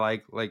much, yeah.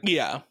 Like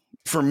Yeah.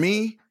 For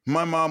me,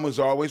 my mom was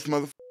always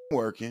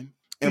working,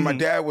 and my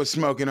dad was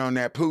smoking on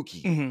that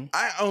Pookie. Mm-hmm.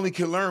 I only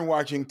could learn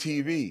watching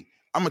TV.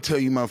 I'm gonna tell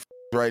you,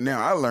 right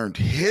now, I learned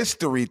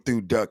history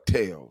through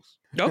DuckTales.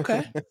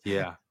 Okay.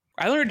 Yeah.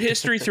 I learned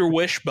history through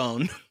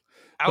Wishbone.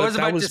 I was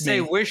about to say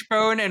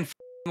Wishbone and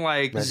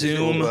like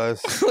Zoom.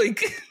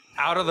 Like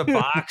out of the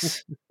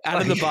box.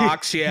 Out of the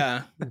box,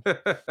 yeah.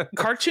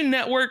 Cartoon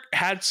Network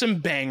had some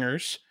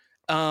bangers.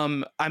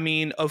 I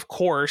mean, of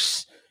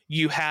course,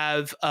 you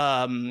have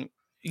Johnny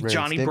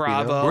Stimpy,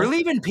 Bravo. no? We're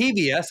leaving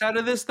PBS out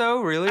of this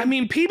though, really? I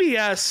mean,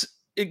 PBS,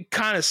 it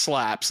kind of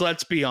slaps,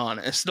 let's be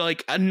honest.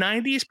 Like a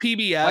 90s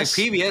PBS. Like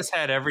PBS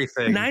had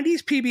everything.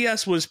 90s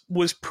PBS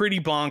was pretty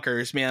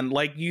bonkers, man.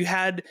 Like you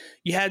had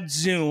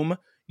Zoom,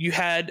 you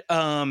had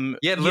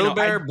Little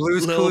Bear,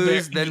 Blue's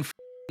Clues, then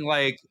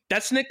like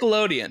that's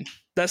Nickelodeon.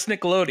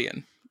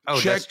 Oh,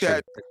 check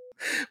that.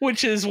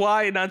 Which is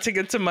why, not to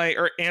get to my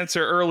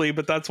answer early,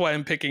 but that's why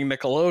I'm picking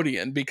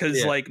Nickelodeon,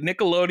 because like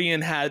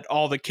Nickelodeon had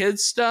all the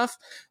kids stuff,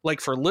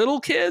 like for little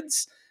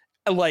kids,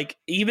 like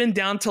even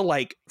down to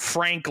like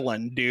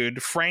Franklin,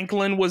 dude.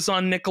 Franklin was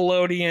on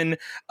Nickelodeon.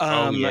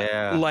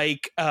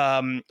 Like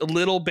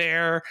Little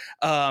Bear,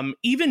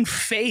 even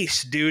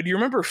Face, dude. You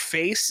remember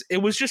Face? It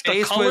was just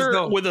a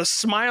color with a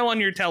smile on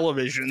your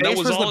television. Face that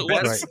was all the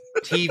it was.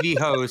 TV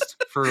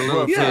host for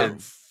little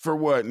kids. For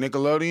what?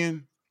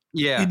 Nickelodeon?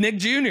 Yeah. Nick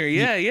Jr.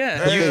 Yeah.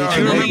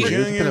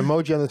 It's an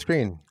emoji on the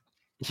screen.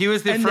 He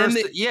was the first.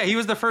 He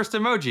was the first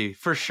emoji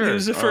for sure. He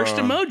was the first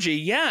emoji,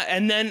 yeah.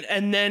 And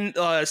then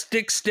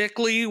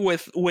Stickly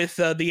with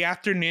the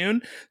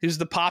afternoon. He was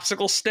the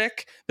popsicle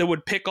stick that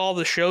would pick all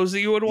the shows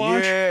that you would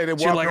watch. Yeah, they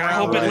so like, I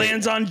hope it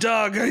lands on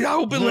Doug. I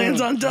hope it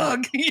lands on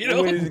Doug. You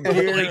know,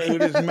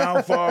 with his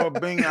mouth all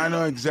bing. I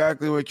know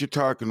exactly what you're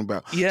talking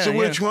about. Yeah. So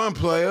which one,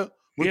 player?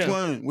 Which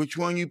one? Which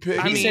one you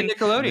pick? I mean,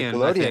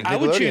 Nickelodeon. I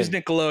would choose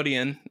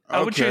Nickelodeon.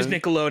 I would choose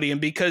Nickelodeon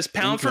because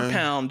pound for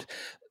pound,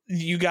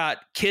 you got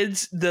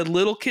kids. The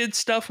little kid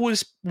stuff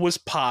was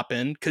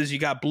popping because you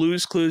got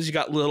Blue's Clues, you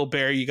got Little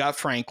Bear, you got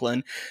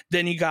Franklin.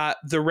 Then you got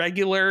the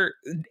regular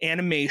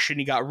animation.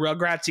 You got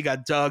Rugrats, you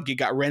got Doug, you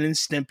got Ren and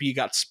Stimpy, you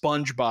got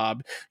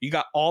SpongeBob, you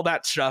got all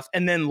that stuff.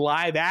 And then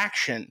live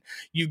action,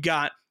 you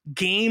got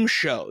game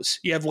shows.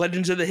 You have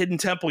Legends of the Hidden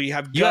Temple. You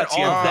have Guts.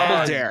 You have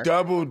Double Dare.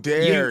 Double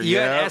Dare. You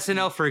had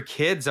SNL for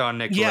kids on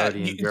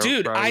Nickelodeon. Yeah,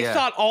 dude. I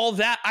thought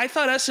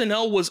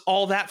SNL was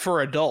all that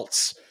for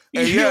adults.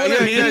 Yes,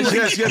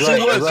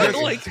 it was.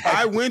 Like,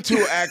 I've went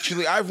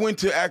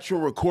to actual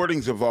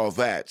recordings of all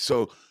that.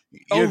 So.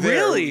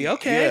 Really?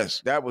 Okay.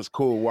 Yes, that was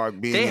cool.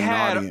 Being they in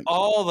had the audience.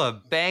 all the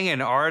banging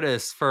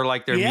artists for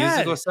like their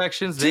musical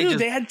sections.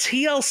 They had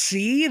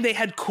TLC. They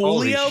had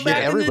Coolio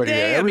back in the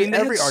day. Every they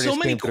had artist so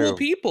many cool through.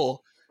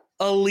 people.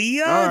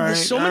 Aaliyah.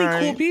 There's so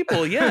many cool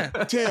people. Yeah.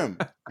 Tim,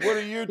 what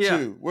are your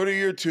two? What are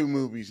your two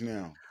movies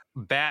now?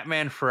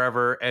 Batman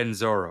Forever and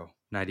Zorro,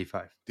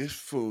 95. This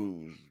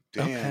fool,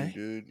 damn,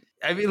 dude.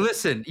 I mean,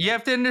 listen, you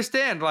have to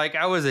understand, like,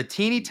 I was a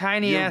teeny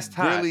tiny ass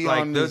tot. Really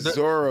like on the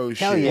Zorro shit.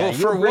 Hell yeah, well,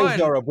 for embrace one,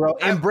 Zorro, bro.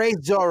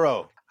 Embrace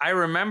Zorro. I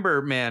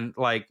remember, man,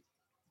 like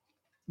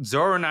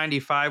Zorro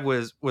 95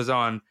 was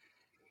on,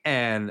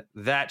 and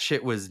that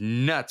shit was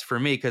nuts for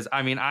me because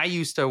I mean, I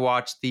used to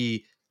watch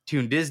the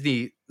Toon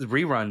Disney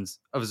reruns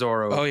of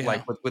Zorro,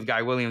 like with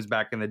Guy Williams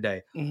back in the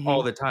day,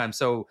 all the time.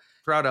 So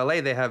throughout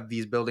LA, they have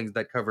these buildings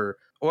that cover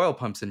oil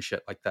pumps and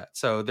shit like that.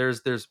 So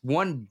there's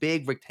one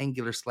big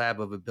rectangular slab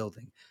of a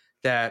building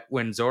that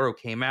when Zorro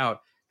came out,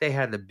 they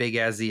had the big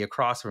ass Z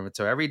across from it.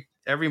 So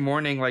every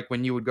morning, like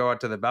when you would go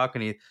out to the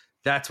balcony,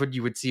 that's what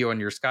you would see on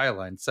your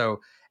skyline.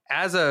 So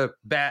as a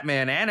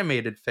Batman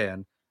animated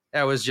fan,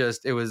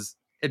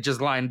 it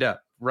just lined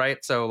up,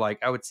 right? So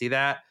like I would see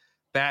that.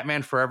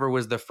 Batman Forever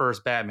was the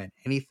first Batman.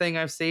 Anything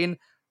I've seen,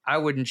 I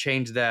wouldn't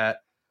change that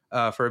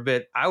for a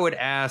bit. I would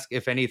ask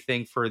if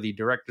anything for the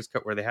director's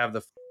cut where they have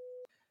the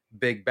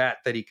big bat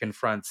that he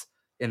confronts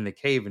in the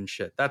cave and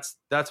shit. That's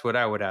what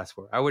I would ask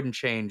for. I wouldn't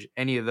change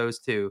any of those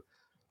two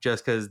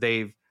just because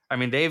they've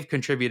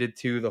contributed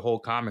to the whole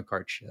comic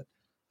art shit.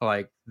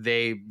 Like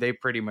they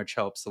pretty much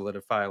help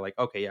solidify like,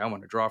 okay, yeah, I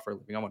want to draw for a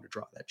living. I want to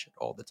draw that shit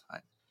all the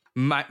time.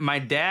 My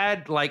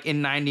dad, like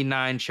in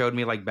 '99, showed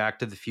me like Back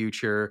to the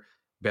Future,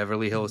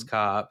 Beverly Hills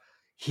Cop.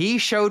 He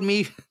showed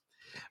me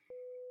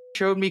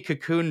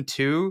Cocoon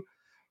 2,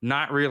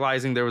 not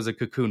realizing there was a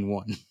Cocoon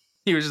 1.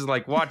 He was just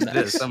like, watch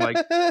this. I'm like,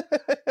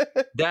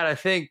 Dad, I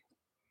think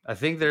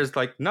there's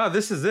like, no,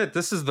 this is it.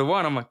 This is the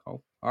one. I'm like,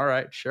 oh, all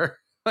right, sure.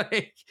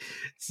 Like,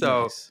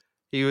 so nice.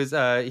 He was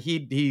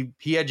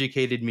he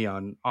educated me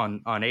on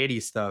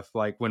 80s stuff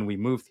like when we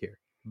moved here.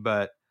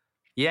 But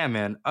yeah,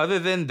 man, other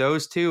than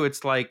those two,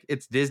 it's like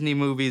it's Disney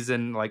movies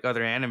and like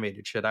other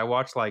animated shit. I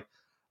watched like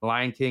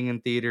Lion King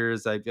in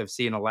theaters. I've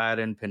seen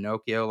Aladdin,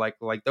 Pinocchio.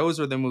 Like those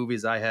were the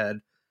movies I had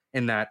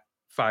in that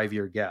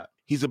 5-year gap.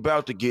 He's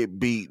about to get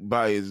beat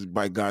by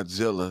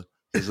Godzilla,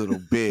 his little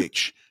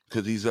bitch,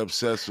 because he's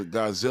obsessed with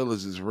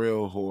Godzilla's his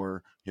real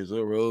horror, his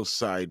real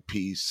side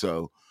piece.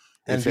 So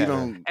if you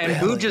don't, and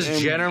who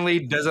just generally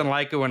doesn't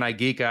like it when I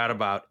geek out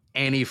about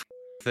any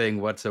thing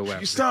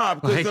whatsoever.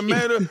 Stop, because the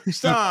meta.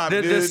 Stop,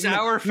 the dude.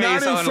 sour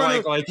face on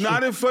like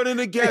not in front of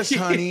the guest,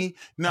 honey.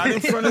 Not in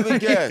front of the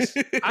guest.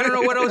 I don't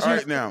know what else. All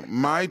right, now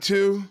my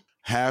two,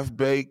 Half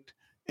Baked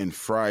and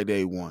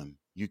Friday 1.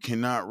 You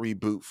cannot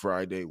reboot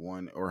Friday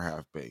 1 or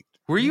Half Baked.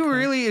 Were you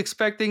really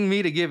expecting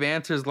me to give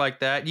answers like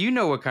that? You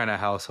know what kind of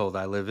household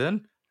I live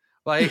in.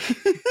 Like,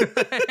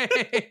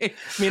 I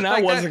mean,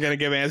 I wasn't going to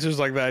give answers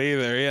like that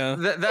either. Yeah.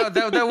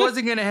 That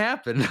wasn't going to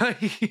happen.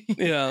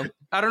 Yeah.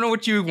 I don't know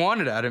what you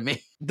wanted out of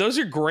me. Those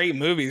are great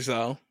movies,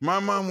 though. My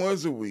mom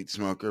was a weed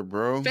smoker,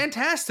 bro.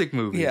 Fantastic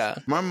movies. Yeah.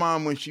 My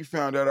mom, when she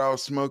found out I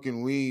was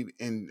smoking weed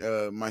in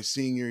my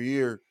senior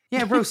year.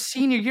 Yeah, bro,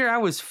 senior year, I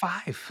was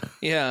 5.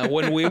 Yeah,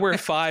 when we were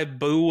 5,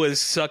 Boo was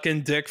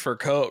sucking dick for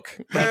coke.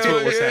 That's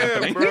what was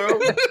happening. Bro.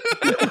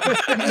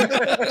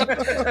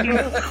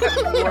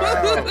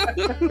 Wow.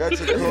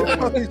 That's a cool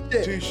one.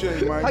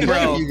 Touche, Mike.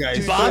 Bro,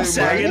 Bob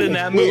Saget in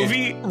that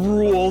movie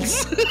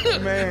rules.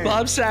 Man.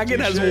 Bob Saget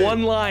has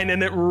one line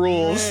and it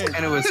rules. Man.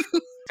 And it was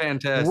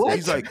fantastic. What?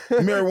 He's like,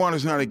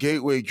 marijuana's not a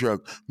gateway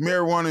drug.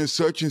 Marijuana is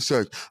such and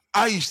such.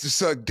 I used to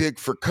suck dick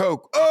for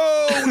coke.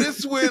 Oh,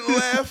 this went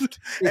left.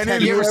 And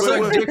then you ever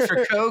sucked dick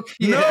for coke?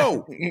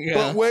 No. Yeah.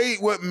 But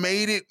wait, what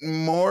made it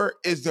more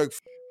is the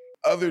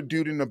other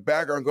dude in the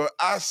background going,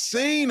 I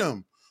seen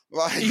him.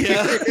 Like,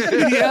 yeah.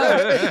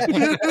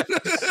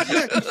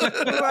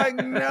 Like,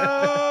 no.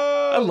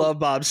 I love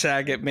Bob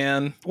Saget,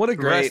 man. What a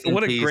great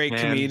man.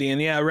 comedian.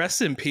 Yeah,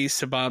 rest in peace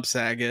to Bob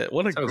Saget.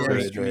 What a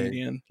great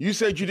comedian. You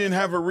said you didn't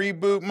have a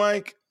reboot,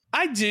 Mike?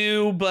 I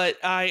do, but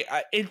I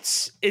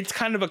it's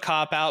kind of a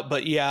cop out,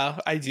 but yeah,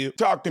 I do.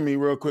 Talk to me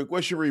real quick.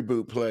 What's your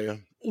reboot, player?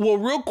 Well,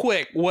 real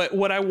quick,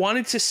 what I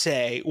wanted to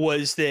say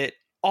was that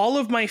all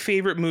of my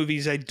favorite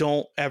movies, I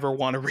don't ever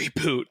want to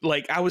reboot.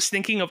 Like, I was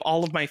thinking of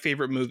all of my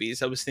favorite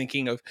movies. I was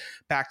thinking of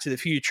Back to the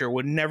Future,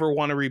 would never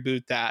want to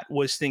reboot that.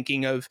 Was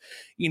thinking of,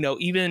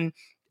 even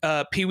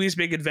Pee-wee's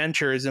Big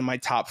Adventure is in my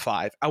top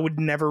 5. I would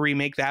never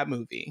remake that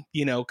movie,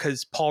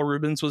 because Paul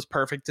Rubens was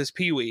perfect as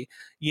Pee-wee.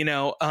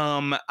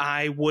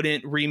 I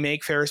wouldn't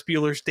remake Ferris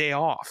Bueller's Day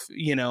Off,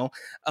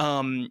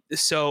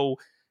 So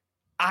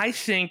I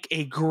think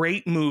a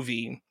great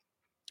movie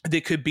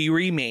that could be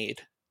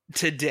remade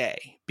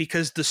today,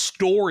 because the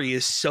story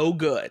is so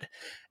good,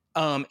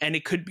 and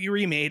it could be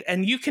remade,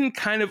 and you can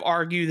kind of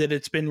argue that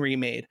it's been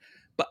remade,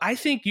 but I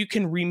think you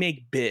can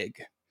remake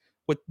Big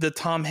with the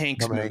Tom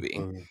Hanks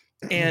movie.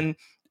 And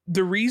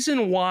the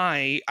reason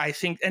why I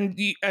think, and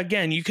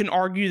again, you can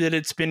argue that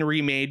it's been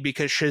remade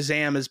because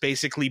Shazam is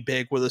basically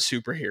Big with a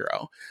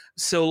superhero.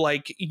 So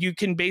like, you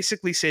can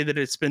basically say that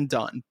it's been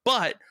done,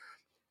 but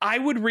I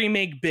would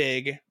remake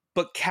Big,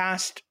 but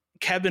cast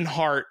Kevin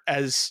Hart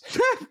as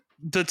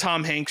the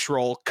Tom Hanks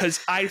role,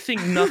 because I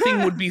think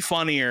nothing would be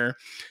funnier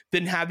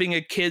than having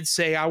a kid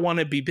say, I want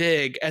to be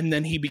big, and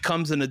then he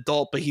becomes an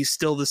adult, but he's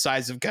still the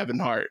size of Kevin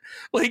Hart.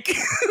 Like,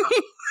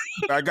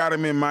 I got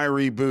him in my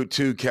reboot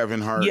too, Kevin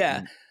Hart.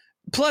 Yeah.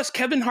 Plus,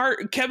 Kevin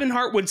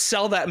Hart would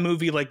sell that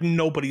movie like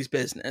nobody's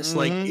business. Mm-hmm.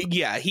 Like,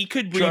 yeah, he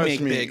could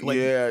remake Big. Like,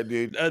 yeah,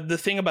 dude. The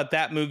thing about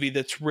that movie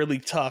that's really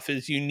tough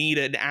is you need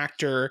an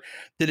actor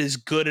that is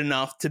good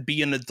enough to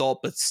be an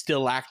adult but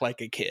still act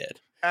like a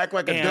kid. Act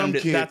like a dumb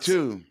kid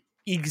too.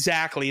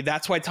 Exactly.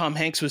 That's why Tom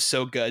Hanks was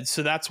so good.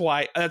 So that's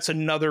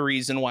another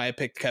reason why I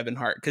picked Kevin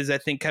Hart, because I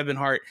think Kevin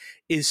Hart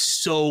is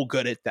so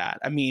good at that.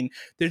 I mean,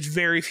 there's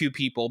very few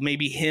people,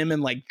 maybe him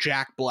and like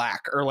Jack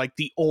Black are like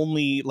the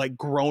only like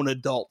grown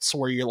adults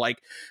where you're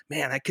like,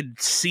 man, I could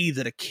see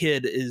that a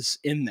kid is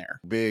in there.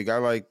 Big. I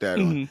like that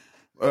one.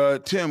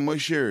 Tim,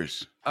 what's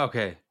yours?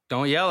 Okay,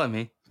 don't yell at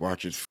me.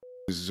 Watch it.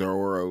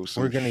 Zorro.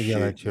 We're gonna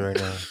yell at you right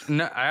now.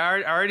 No,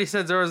 I already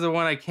said Zorro's the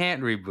one I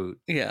can't reboot.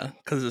 Yeah,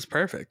 because it's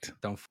perfect.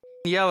 Don't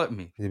yell at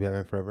me. Is it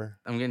Batman Forever?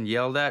 I'm getting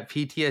yelled at.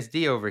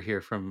 PTSD over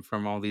here from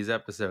all these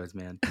episodes,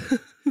 man.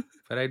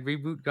 But I'd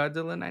reboot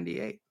Godzilla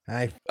 98.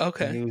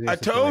 Okay. I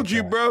told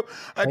you, bro.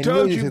 I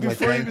told you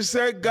before you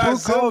said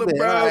Godzilla,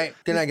 bro. All right.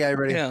 Good night, guy.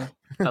 Ready? Yeah.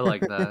 I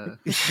like that.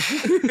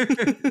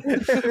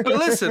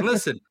 But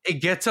listen.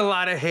 It gets a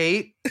lot of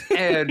hate,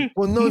 and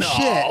Well, no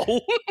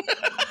shit.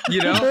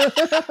 you know, it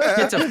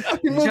gets a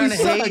ton of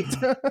hate.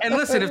 sucked. And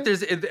listen, if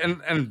there's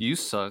and you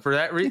suck for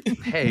that reason.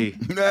 Hey,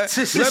 Let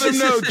him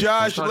know,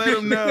 Josh. Let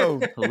him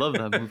know. I love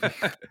that movie.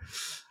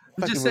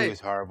 Fucking just movie say, was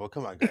horrible.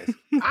 Come on, guys.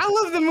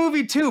 I love the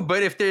movie too,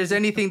 but if there's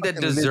anything that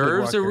Fucking Lizard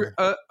deserves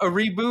Walker. a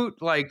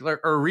reboot, like or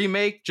a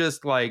remake,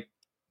 just like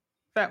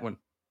that one,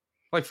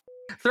 like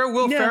throw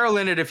Will Ferrell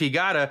in it if you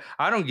gotta.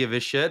 I don't give a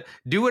shit.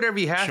 Do whatever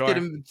you have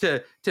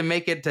to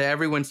make it to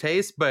everyone's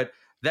taste. But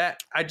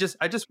that I just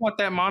want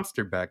that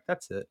monster back.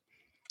 That's it.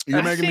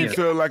 You're making me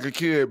feel like a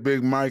kid,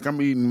 Big Mike.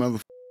 I'm eating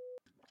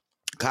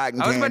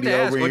cotton I was about candy to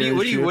ask, over what here.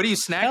 are you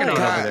snacking on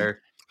over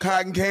there?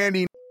 Cotton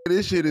candy.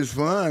 This shit is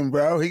fun,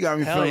 bro. He got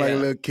me feeling like a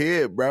little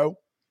kid, bro.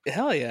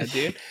 Hell yeah,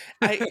 dude.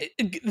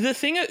 The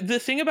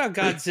thing about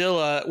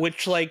Godzilla,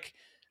 which like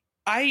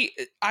I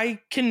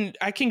can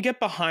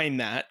get behind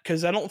that,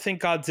 because I don't think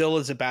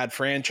Godzilla is a bad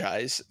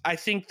franchise. I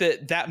think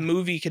that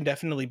movie can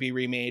definitely be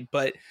remade,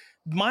 but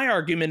my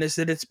argument is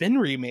that it's been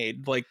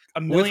remade like a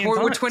million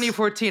times. With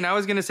 2014, I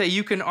was gonna say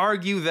you can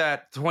argue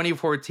that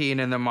 2014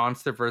 and the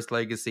MonsterVerse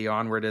legacy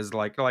onward is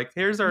like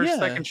here's our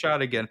second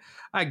shot again.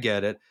 I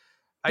get it.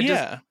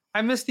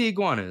 I miss the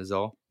iguana is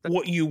all.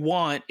 What you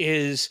want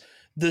is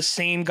the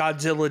same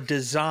Godzilla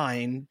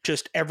design,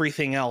 just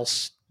everything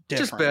else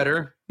different. Just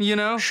better, you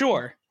know?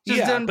 Sure.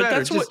 Just done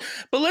better.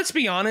 But let's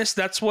be honest,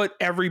 that's what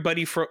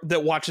everybody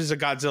that watches a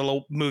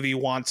Godzilla movie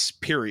wants,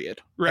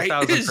 period. Right?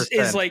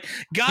 Is like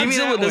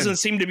Godzilla doesn't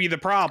seem to be the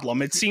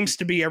problem. It seems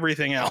to be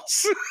everything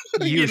else.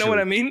 You know what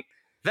I mean?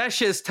 That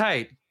shit's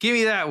tight. Give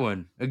me that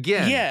one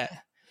again. Yeah.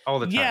 All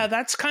the time. Yeah,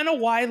 that's kind of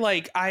why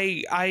like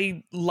I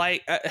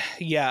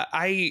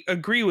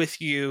agree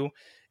with you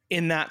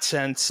in that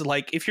sense.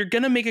 Like, if you're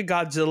going to make a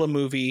Godzilla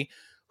movie,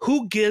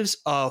 who gives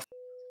a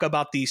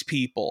about these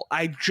people?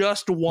 I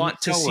just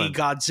want to see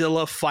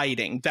Godzilla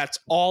fighting. That's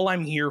all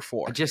I'm here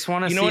for. I just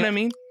want to see, you know what I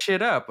mean?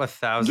 Shit up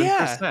 1,000%.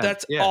 Yeah,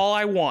 that's all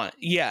I want.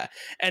 Yeah.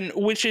 And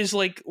which is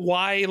like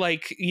why,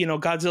 like, you know,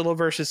 Godzilla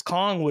versus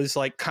Kong was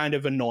like kind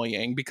of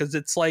annoying, because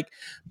it's like,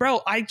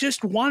 bro, I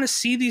just want to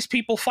see these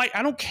people fight.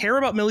 I don't care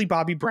about Millie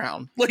Bobby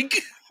Brown. Like,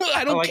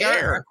 I don't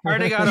care. I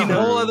already got a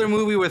whole other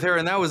movie with her,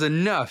 and that was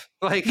enough.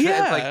 Like,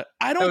 I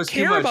don't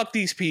care about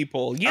these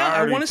people. Yeah,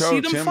 I want to see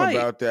them Tim fight.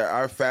 about that.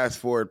 I fast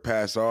forward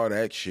past all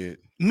that shit.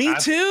 Me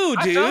too,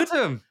 dude. I told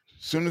him.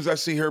 As soon as I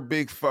see her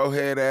big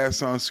forehead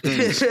ass on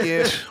screen,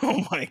 skip.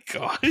 Oh my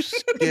gosh.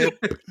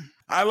 Skip.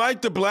 I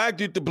like the black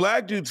dude. The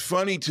black dude's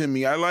funny to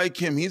me. I like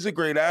him. He's a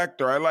great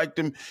actor. I liked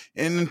him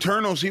in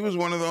Eternals. He was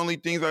one of the only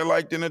things I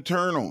liked in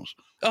Eternals.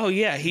 Oh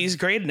yeah, he's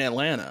great in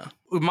Atlanta.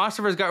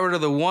 MonsterVerse got rid of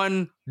the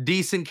one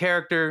decent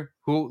character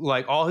who,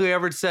 like, all he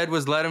ever said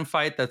was let him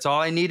fight. That's all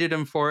I needed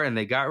him for, and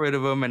they got rid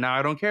of him, and now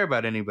I don't care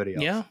about anybody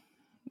else.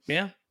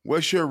 Yeah.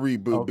 What's your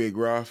reboot, Big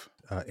Ruff?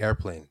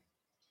 Airplane.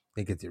 I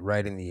think it's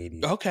right in the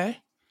 80s. Okay.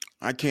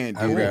 I can't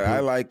do that.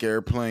 I like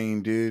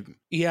Airplane, dude.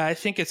 Yeah, I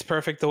think it's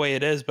perfect the way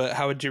it is, but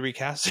how would you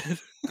recast it?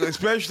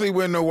 Especially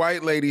when the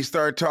white lady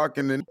start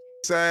talking to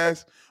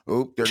ass.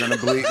 Oop, they're gonna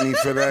bleep me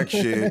for that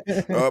shit.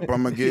 Up,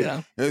 I'm gonna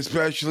get.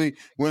 Especially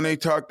when they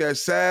talk that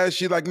sass.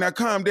 She's like, "Now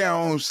calm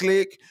down,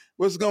 slick.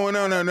 What's going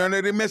on? No,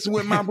 they messing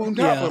with my boom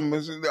top."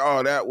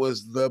 Oh, that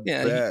was the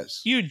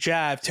best. You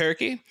jive,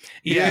 turkey.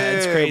 Yeah,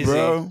 it's crazy,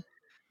 bro.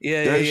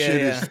 That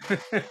shit is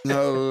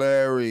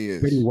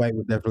hilarious. Pretty White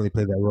would definitely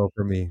play that role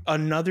for me.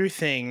 Another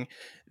thing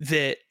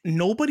that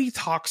nobody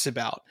talks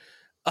about,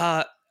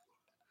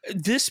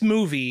 this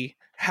movie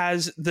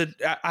has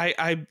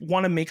I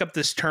want to make up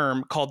this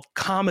term called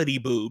comedy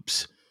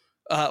boobs,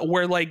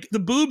 where like the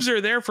boobs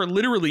are there for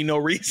literally no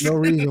reason. No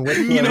reason.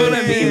 You know what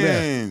I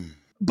mean?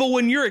 But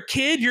when you're a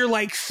kid, you're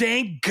like,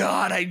 thank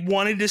God I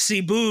wanted to see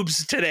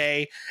boobs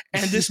today,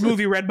 and this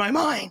movie read my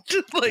mind.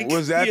 Like,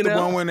 was that the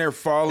one when they're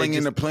falling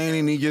in the plane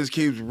and he just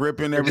keeps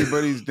ripping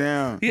everybody's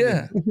down?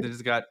 Yeah, they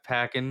just got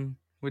packing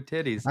with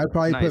titties. I'd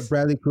probably put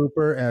Bradley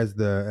Cooper as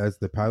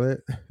the pilot.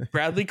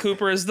 Bradley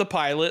Cooper is the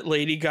pilot.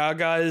 Lady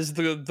Gaga is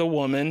the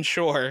woman.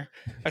 Sure,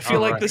 I feel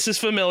like this is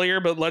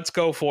familiar, but let's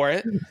go for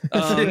it.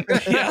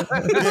 Yeah.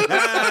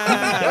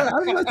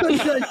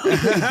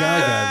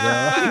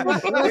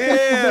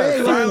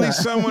 Yeah, finally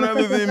someone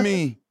other than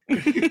me.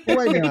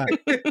 Why not?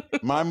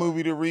 My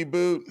movie to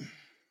reboot.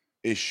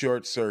 is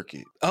Short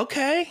Circuit.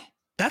 Okay.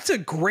 That's a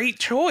great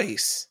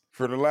choice.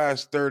 For the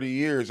last 30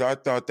 years, I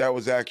thought that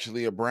was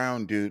actually a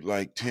brown dude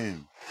like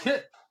Tim.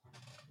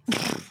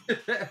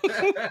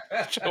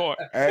 Sure.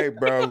 Hey,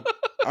 bro,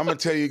 I'm going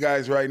to tell you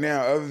guys right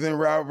now, other than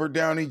Robert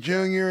Downey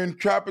Jr. in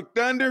Tropic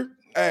Thunder,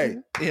 hey.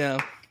 Yeah.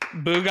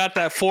 Boo got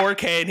that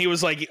 4K and he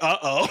was like,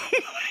 uh-oh.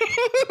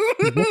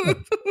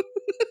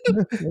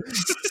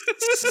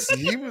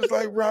 He was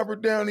like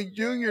Robert Downey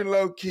Jr.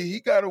 low-key. He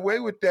got away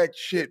with that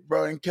shit,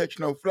 bro, and catch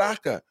no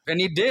flaca. And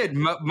he did.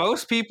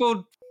 Most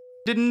people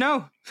didn't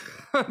know.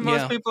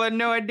 Most people had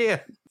no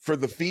idea. For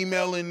the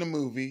female in the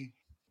movie,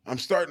 I'm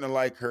starting to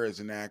like her as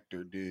an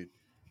actor, dude.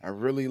 I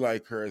really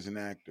like her as an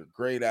actor.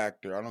 Great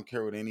actor. I don't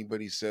care what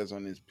anybody says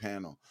on this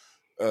panel.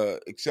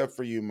 Except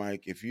for you,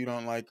 Mike. If you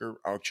don't like her,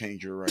 I'll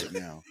change her right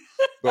now.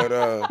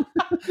 But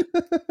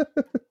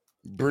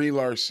Brie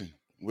Larson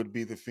would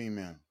be the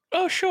female.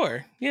 Oh,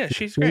 sure. Yeah,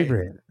 she's great.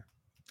 Favorite.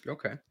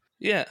 Okay.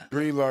 Yeah.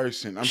 Brie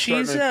Larson.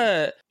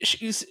 The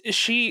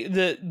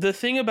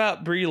thing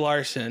about Brie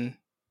Larson,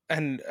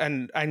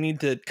 and I need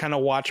to kind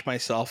of watch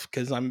myself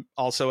because I'm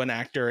also an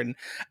actor, and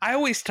I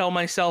always tell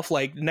myself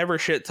like never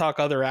shit talk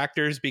other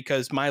actors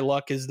because my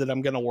luck is that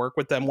I'm going to work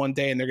with them one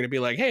day and they're going to be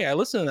like, hey, I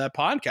listened to that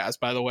podcast,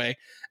 by the way.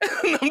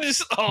 And I'm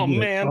just,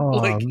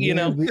 you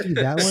know, really,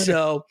 that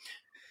one?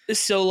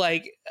 So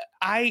like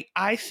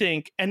I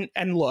think and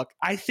look,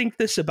 I think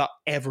this about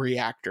every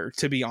actor,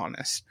 to be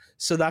honest.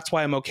 So that's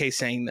why I'm okay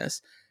saying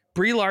this.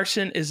 Brie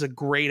Larson is a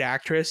great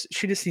actress.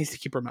 She just needs to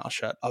keep her mouth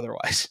shut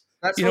otherwise.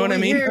 That's you know what I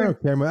mean? I don't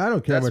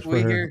care much for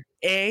her.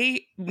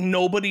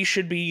 Nobody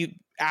should be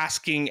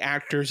asking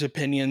actors'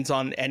 opinions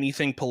on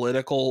anything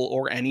political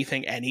or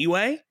anything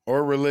anyway.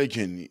 Or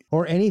religion.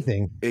 Or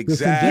anything.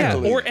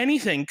 Exactly. Yeah, or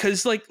anything.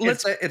 Because like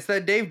it's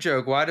that Dave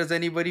joke. Why does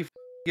anybody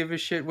give a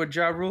shit what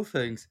Ja Rule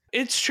thinks?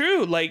 It's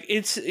true. Like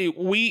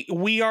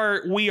we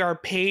are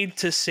paid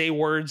to say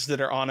words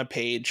that are on a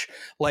page.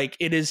 Like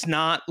it is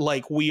not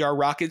like we are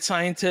rocket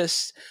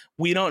scientists.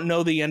 We don't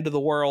know the end of the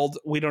world.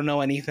 We don't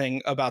know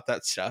anything about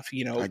that stuff.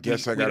 You know, I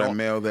guess I gotta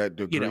mail that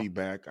degree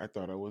back. I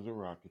thought I was a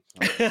rocket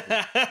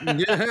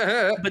scientist.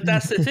 But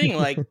that's the thing.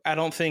 Like, I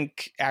don't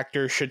think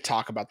actors should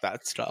talk about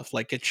that stuff.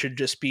 Like, it should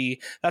just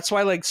be. That's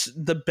why, like,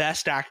 the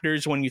best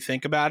actors, when you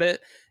think about it,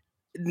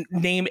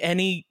 name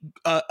any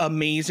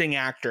amazing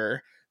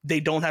actor. They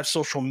don't have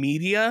social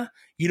media.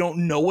 You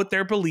don't know what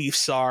their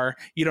beliefs are.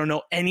 You don't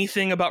know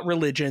anything about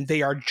religion.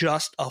 They are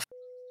just a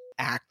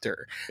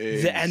actor.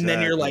 Exactly. And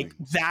then you're like,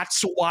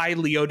 that's why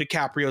Leo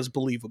DiCaprio is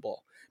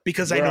believable,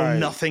 because I know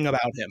nothing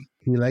about him.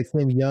 He likes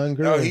them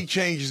younger. Oh, he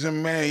changes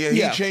them, man.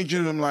 Yeah, he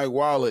changes them like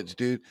wallets,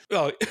 dude.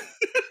 Oh.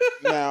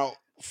 Now,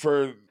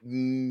 for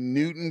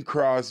Newton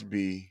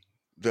Crosby,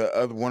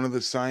 one of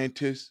the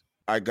scientists,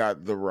 I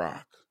got The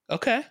Rock.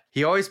 Okay.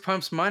 He always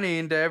pumps money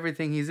into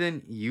everything he's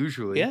in,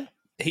 usually. Yeah.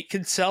 He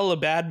could sell a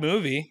bad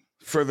movie.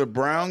 For the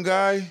brown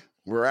guy,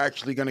 we're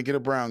actually going to get a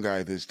brown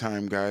guy this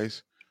time,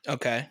 guys.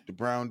 Okay. The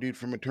brown dude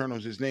from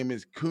Eternals. His name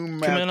is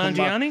Kumail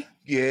Nanjiani?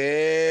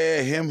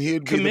 Yeah, him.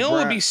 He'd be Kumail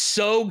would be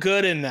so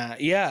good in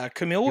that. Yeah,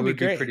 Kumail would be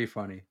great. Pretty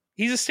funny.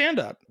 He's a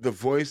stand-up. The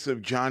voice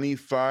of Johnny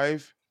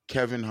Five,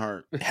 Kevin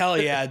Hart. Hell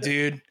yeah,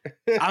 dude.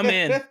 I'm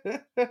in.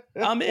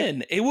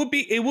 It would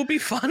be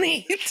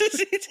funny to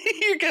see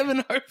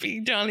Kevin Hart be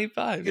Johnny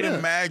Five. You can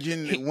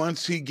imagine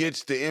once he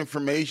gets the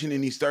information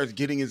and he starts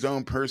getting his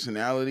own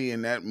personality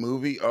in that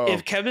movie. Oh.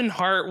 If Kevin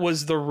Hart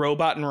was the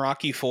robot in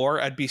Rocky IV,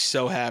 I'd be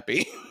so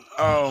happy.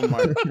 Oh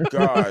my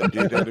god,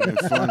 dude, that'd have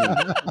been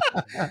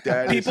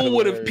funny.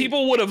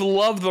 People would have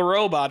loved the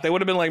robot. They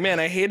would have been like, man,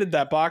 I hated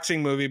that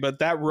boxing movie, but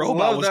that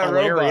robot was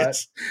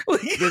hilarious.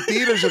 The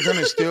theaters are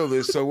gonna steal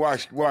this, so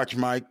watch,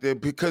 Mike,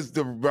 because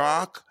The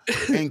Rock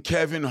and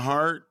Kevin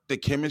Hart, the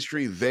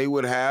chemistry they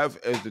would have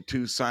as the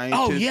two scientists.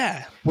 Oh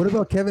yeah. What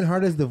about Kevin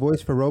Hart as the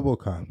voice for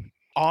RoboCop?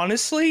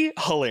 Honestly,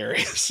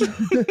 hilarious.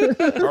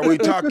 Are we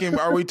talking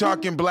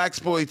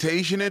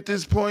blaxploitation at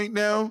this point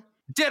now?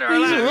 Dead or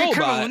alive, you're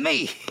coming with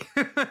me.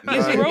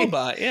 He's a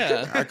robot,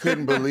 yeah. I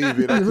couldn't believe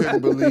it.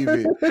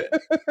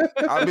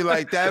 I'll be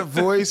like, that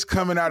voice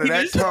coming out of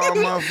that tall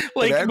motherfucker.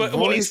 Like,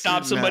 when he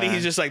stops somebody,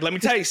 he's just like, let me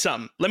tell you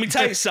something.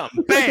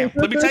 Bam.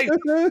 Let me tell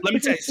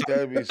you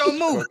something. Don't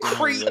move,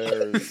 creep.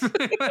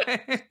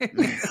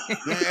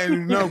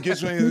 And no,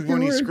 guess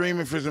when he's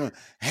screaming for some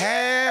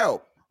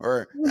help.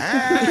 Or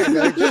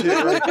that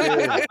shit right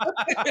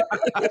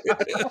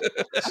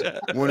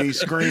there. When he's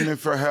screaming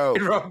for help.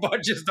 And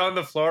Robot just on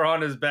the floor on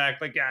his back,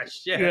 like, ah,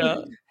 shit. Yeah.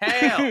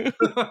 Help.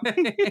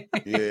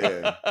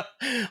 Yeah.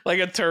 Like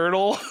a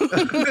turtle.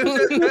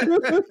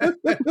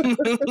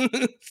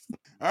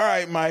 All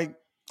right, Mike.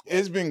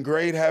 It's been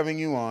great having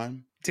you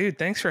on. Dude,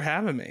 thanks for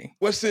having me.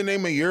 What's the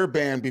name of your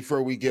band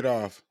before we get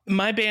off?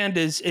 My band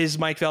is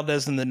Mike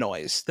Valdes and the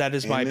Noise. That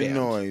is my band. The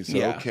Noise.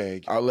 Yeah.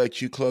 Okay. I'll let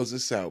you close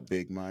us out,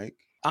 Big Mike.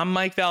 I'm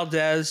Mike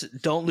Valdes.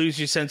 Don't lose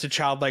your sense of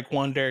childlike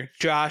wonder.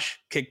 Josh,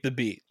 kick the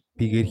beat.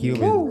 Be good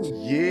humans.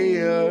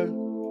 Yeah.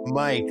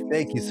 Mike,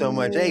 thank you so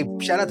much. Hey,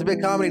 shout out to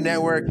Big Comedy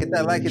Network. Hit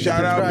that like and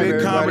shout out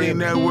Big Comedy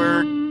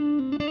Network.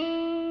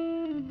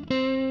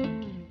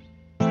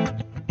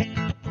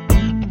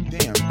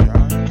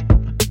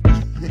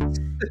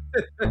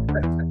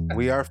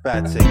 We are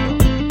Fat Signal.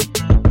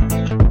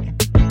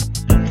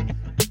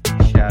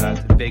 Shout out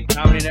to the Big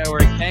Comedy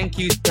Network. Thank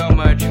you so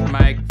much,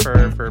 Mike,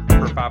 for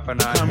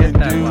popping on. Hit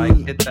that like,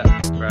 hit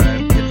that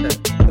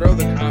subscribe, throw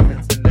the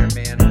comments in there,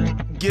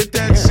 man. Get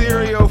that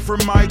cereal from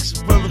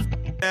Mike's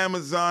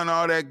Amazon,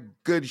 all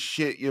that good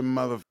shit, you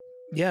mother.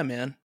 Yeah,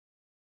 man.